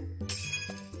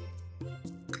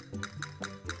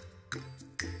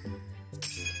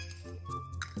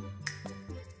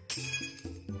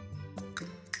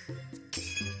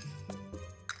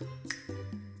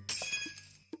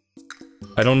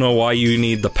 I don't know why you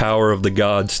need the power of the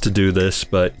gods to do this,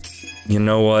 but you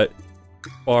know what?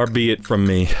 Far be it from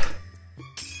me.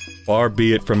 Far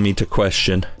be it from me to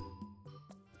question.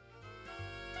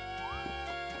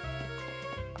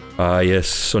 Ah, yes,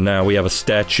 so now we have a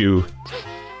statue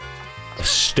of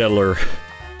Stellar.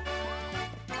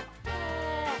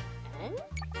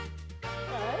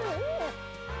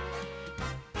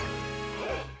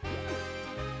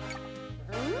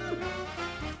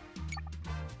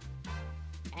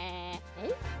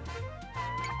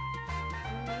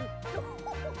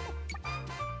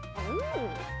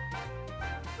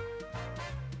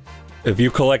 If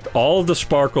you collect all of the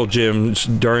sparkle gems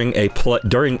during a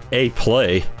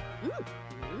play.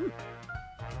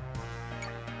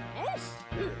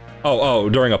 Oh,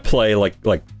 during a play, like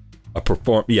a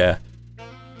perform. Yeah,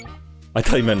 I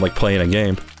thought you meant like playing a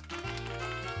game.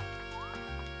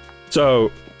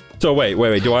 So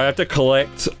wait. Do I have to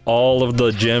collect all of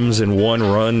the gems in one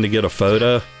run to get a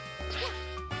photo?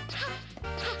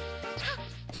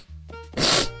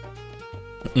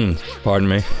 Pardon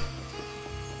me.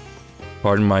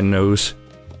 Pardon my nose.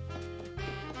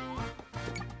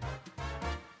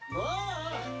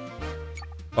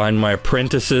 Find my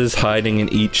apprentices hiding in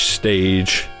each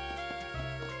stage.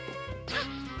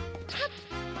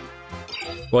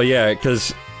 Well, yeah,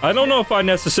 because I don't know if I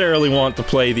necessarily want to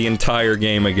play the entire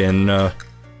game again.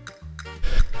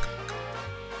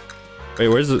 Wait,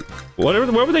 where's the... What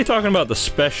were they talking about the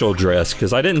special dress?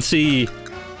 Because I didn't see...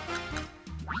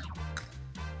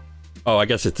 Oh, I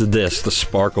guess it's this, the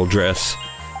sparkle dress.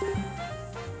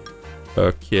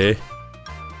 Okay.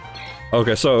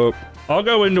 Okay, so I'll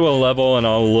go into a level and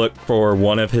I'll look for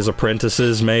one of his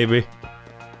apprentices, maybe.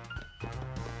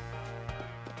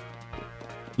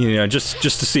 You know, just to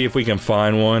see if we can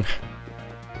find one.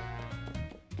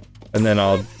 And then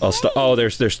I'll stop. Oh,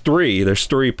 there's three. There's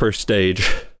 3 per stage.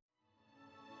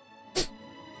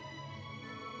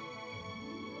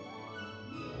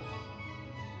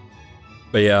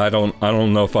 But yeah, I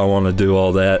don't know if I want to do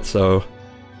all that, so...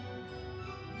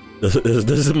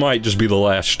 This might just be the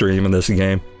last stream in this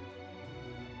game.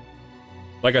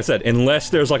 Like I said, unless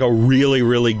there's like a really,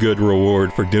 really good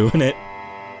reward for doing it.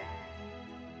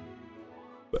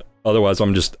 But otherwise,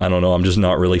 I don't know, I'm just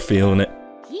not really feeling it.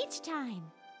 Each time.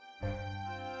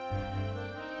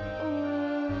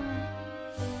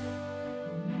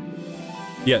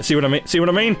 Yeah, see what I mean? See what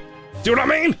I mean? See what I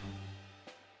mean?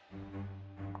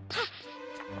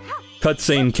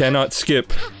 Cutscene cannot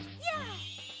skip.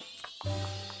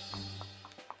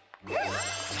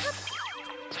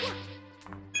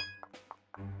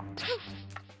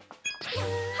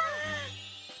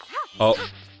 Oh.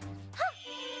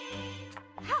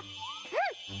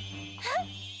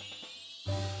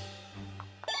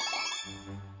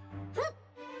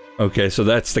 Okay, so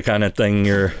that's the kind of thing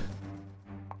you're...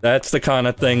 That's the kind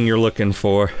of thing you're looking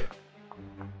for.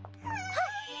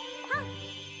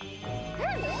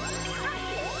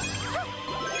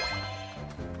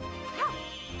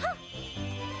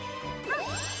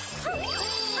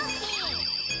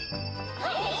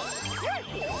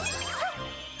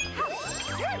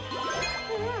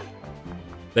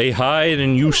 They hide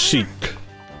and you seek,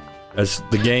 as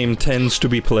the game tends to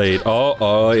be played.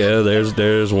 Oh yeah,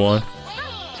 there's one.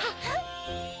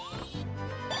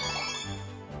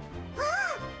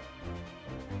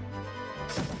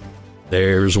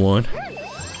 There's one.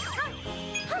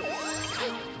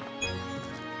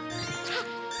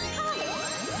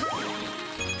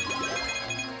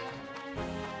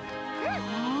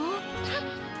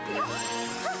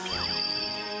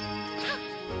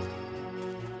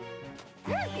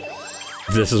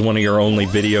 If this is one of your only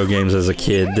video games as a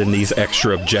kid, then these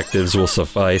extra objectives will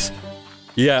suffice.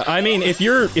 Yeah, I mean, if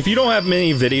you don't have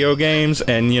many video games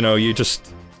and, you know, you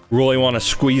just really want to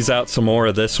squeeze out some more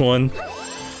of this one,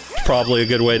 it's probably a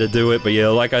good way to do it. But yeah,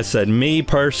 like I said, me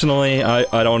personally,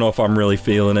 I don't know if I'm really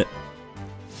feeling it.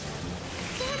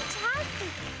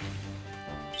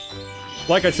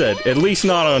 Like I said, at least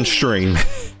not on stream.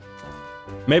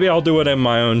 Maybe I'll do it in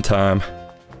my own time.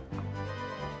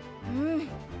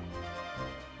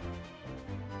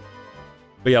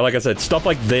 But yeah, like I said, stuff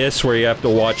like this, where you have to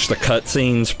watch the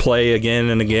cutscenes play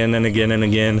again and again and again and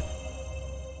again.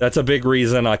 That's a big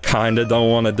reason I kinda don't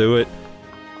want to do it.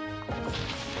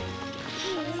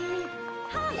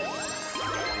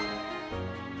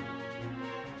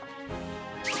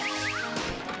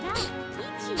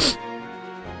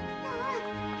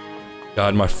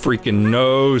 God, my freaking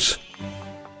nose.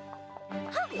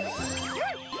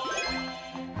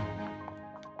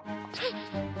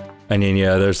 And then,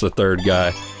 yeah, there's the third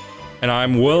guy. And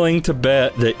I'm willing to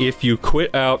bet that if you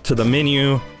quit out to the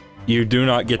menu, you do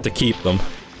not get to keep them.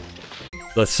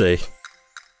 Let's see.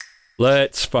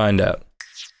 Let's find out.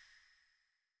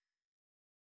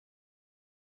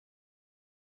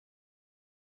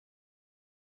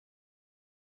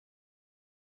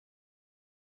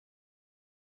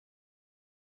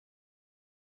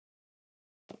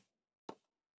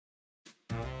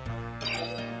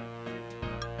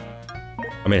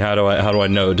 I mean, how do I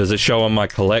know? Does it show on my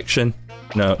collection?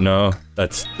 No,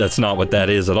 that's not what that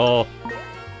is at all.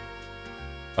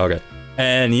 Okay.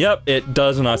 And yep, it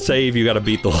does not save, you gotta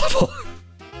beat the level.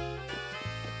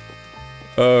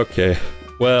 Okay.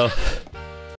 Well,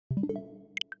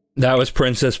 that was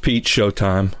Princess Peach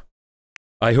Showtime.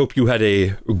 I hope you had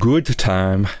a good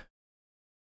time.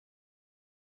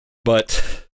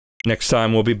 But next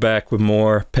time we'll be back with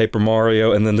more Paper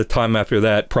Mario, and then the time after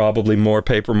that, probably more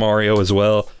Paper Mario as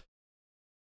well.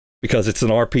 Because it's an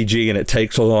RPG and it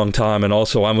takes a long time, and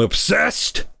also I'm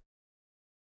obsessed!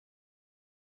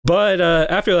 But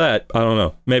after that, I don't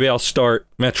know. Maybe I'll start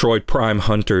Metroid Prime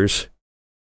Hunters.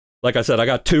 Like I said, I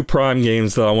got 2 Prime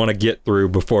games that I want to get through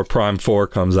before Prime 4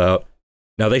 comes out.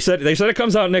 Now they said it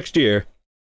comes out next year.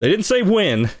 They didn't say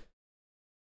when,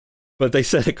 but they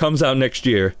said it comes out next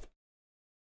year.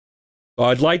 So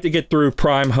I'd like to get through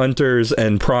Prime Hunters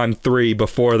and Prime 3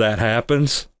 before that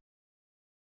happens.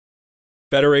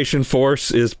 Federation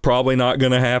Force is probably not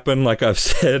going to happen, like I've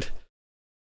said.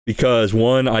 Because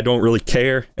 1, I don't really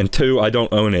care, and 2, I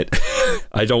don't own it.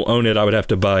 I don't own it, I would have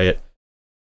to buy it.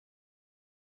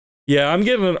 Yeah, I'm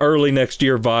getting an early next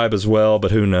year vibe as well, but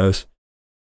who knows.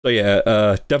 So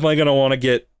yeah, definitely gonna want to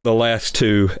get the last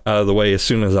 2 out of the way as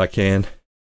soon as I can.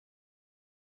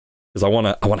 Because I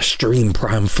wanna stream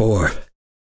Prime 4.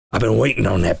 I've been waiting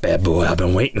on that bad boy, I've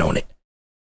been waiting on it.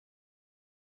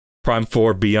 Prime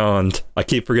 4 Beyond. I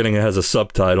keep forgetting it has a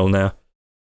subtitle now.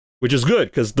 Which is good,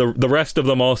 because the rest of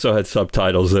them also had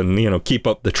subtitles and, you know, keep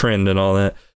up the trend and all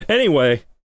that. Anyway,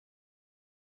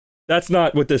 that's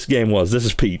not what this game was. This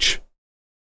is Peach.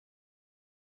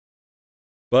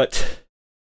 But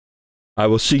I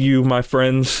will see you, my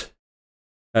friends.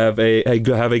 Have a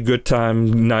good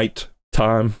night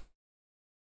time.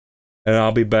 And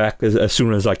I'll be back as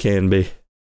soon as I can be.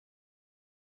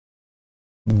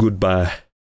 Goodbye.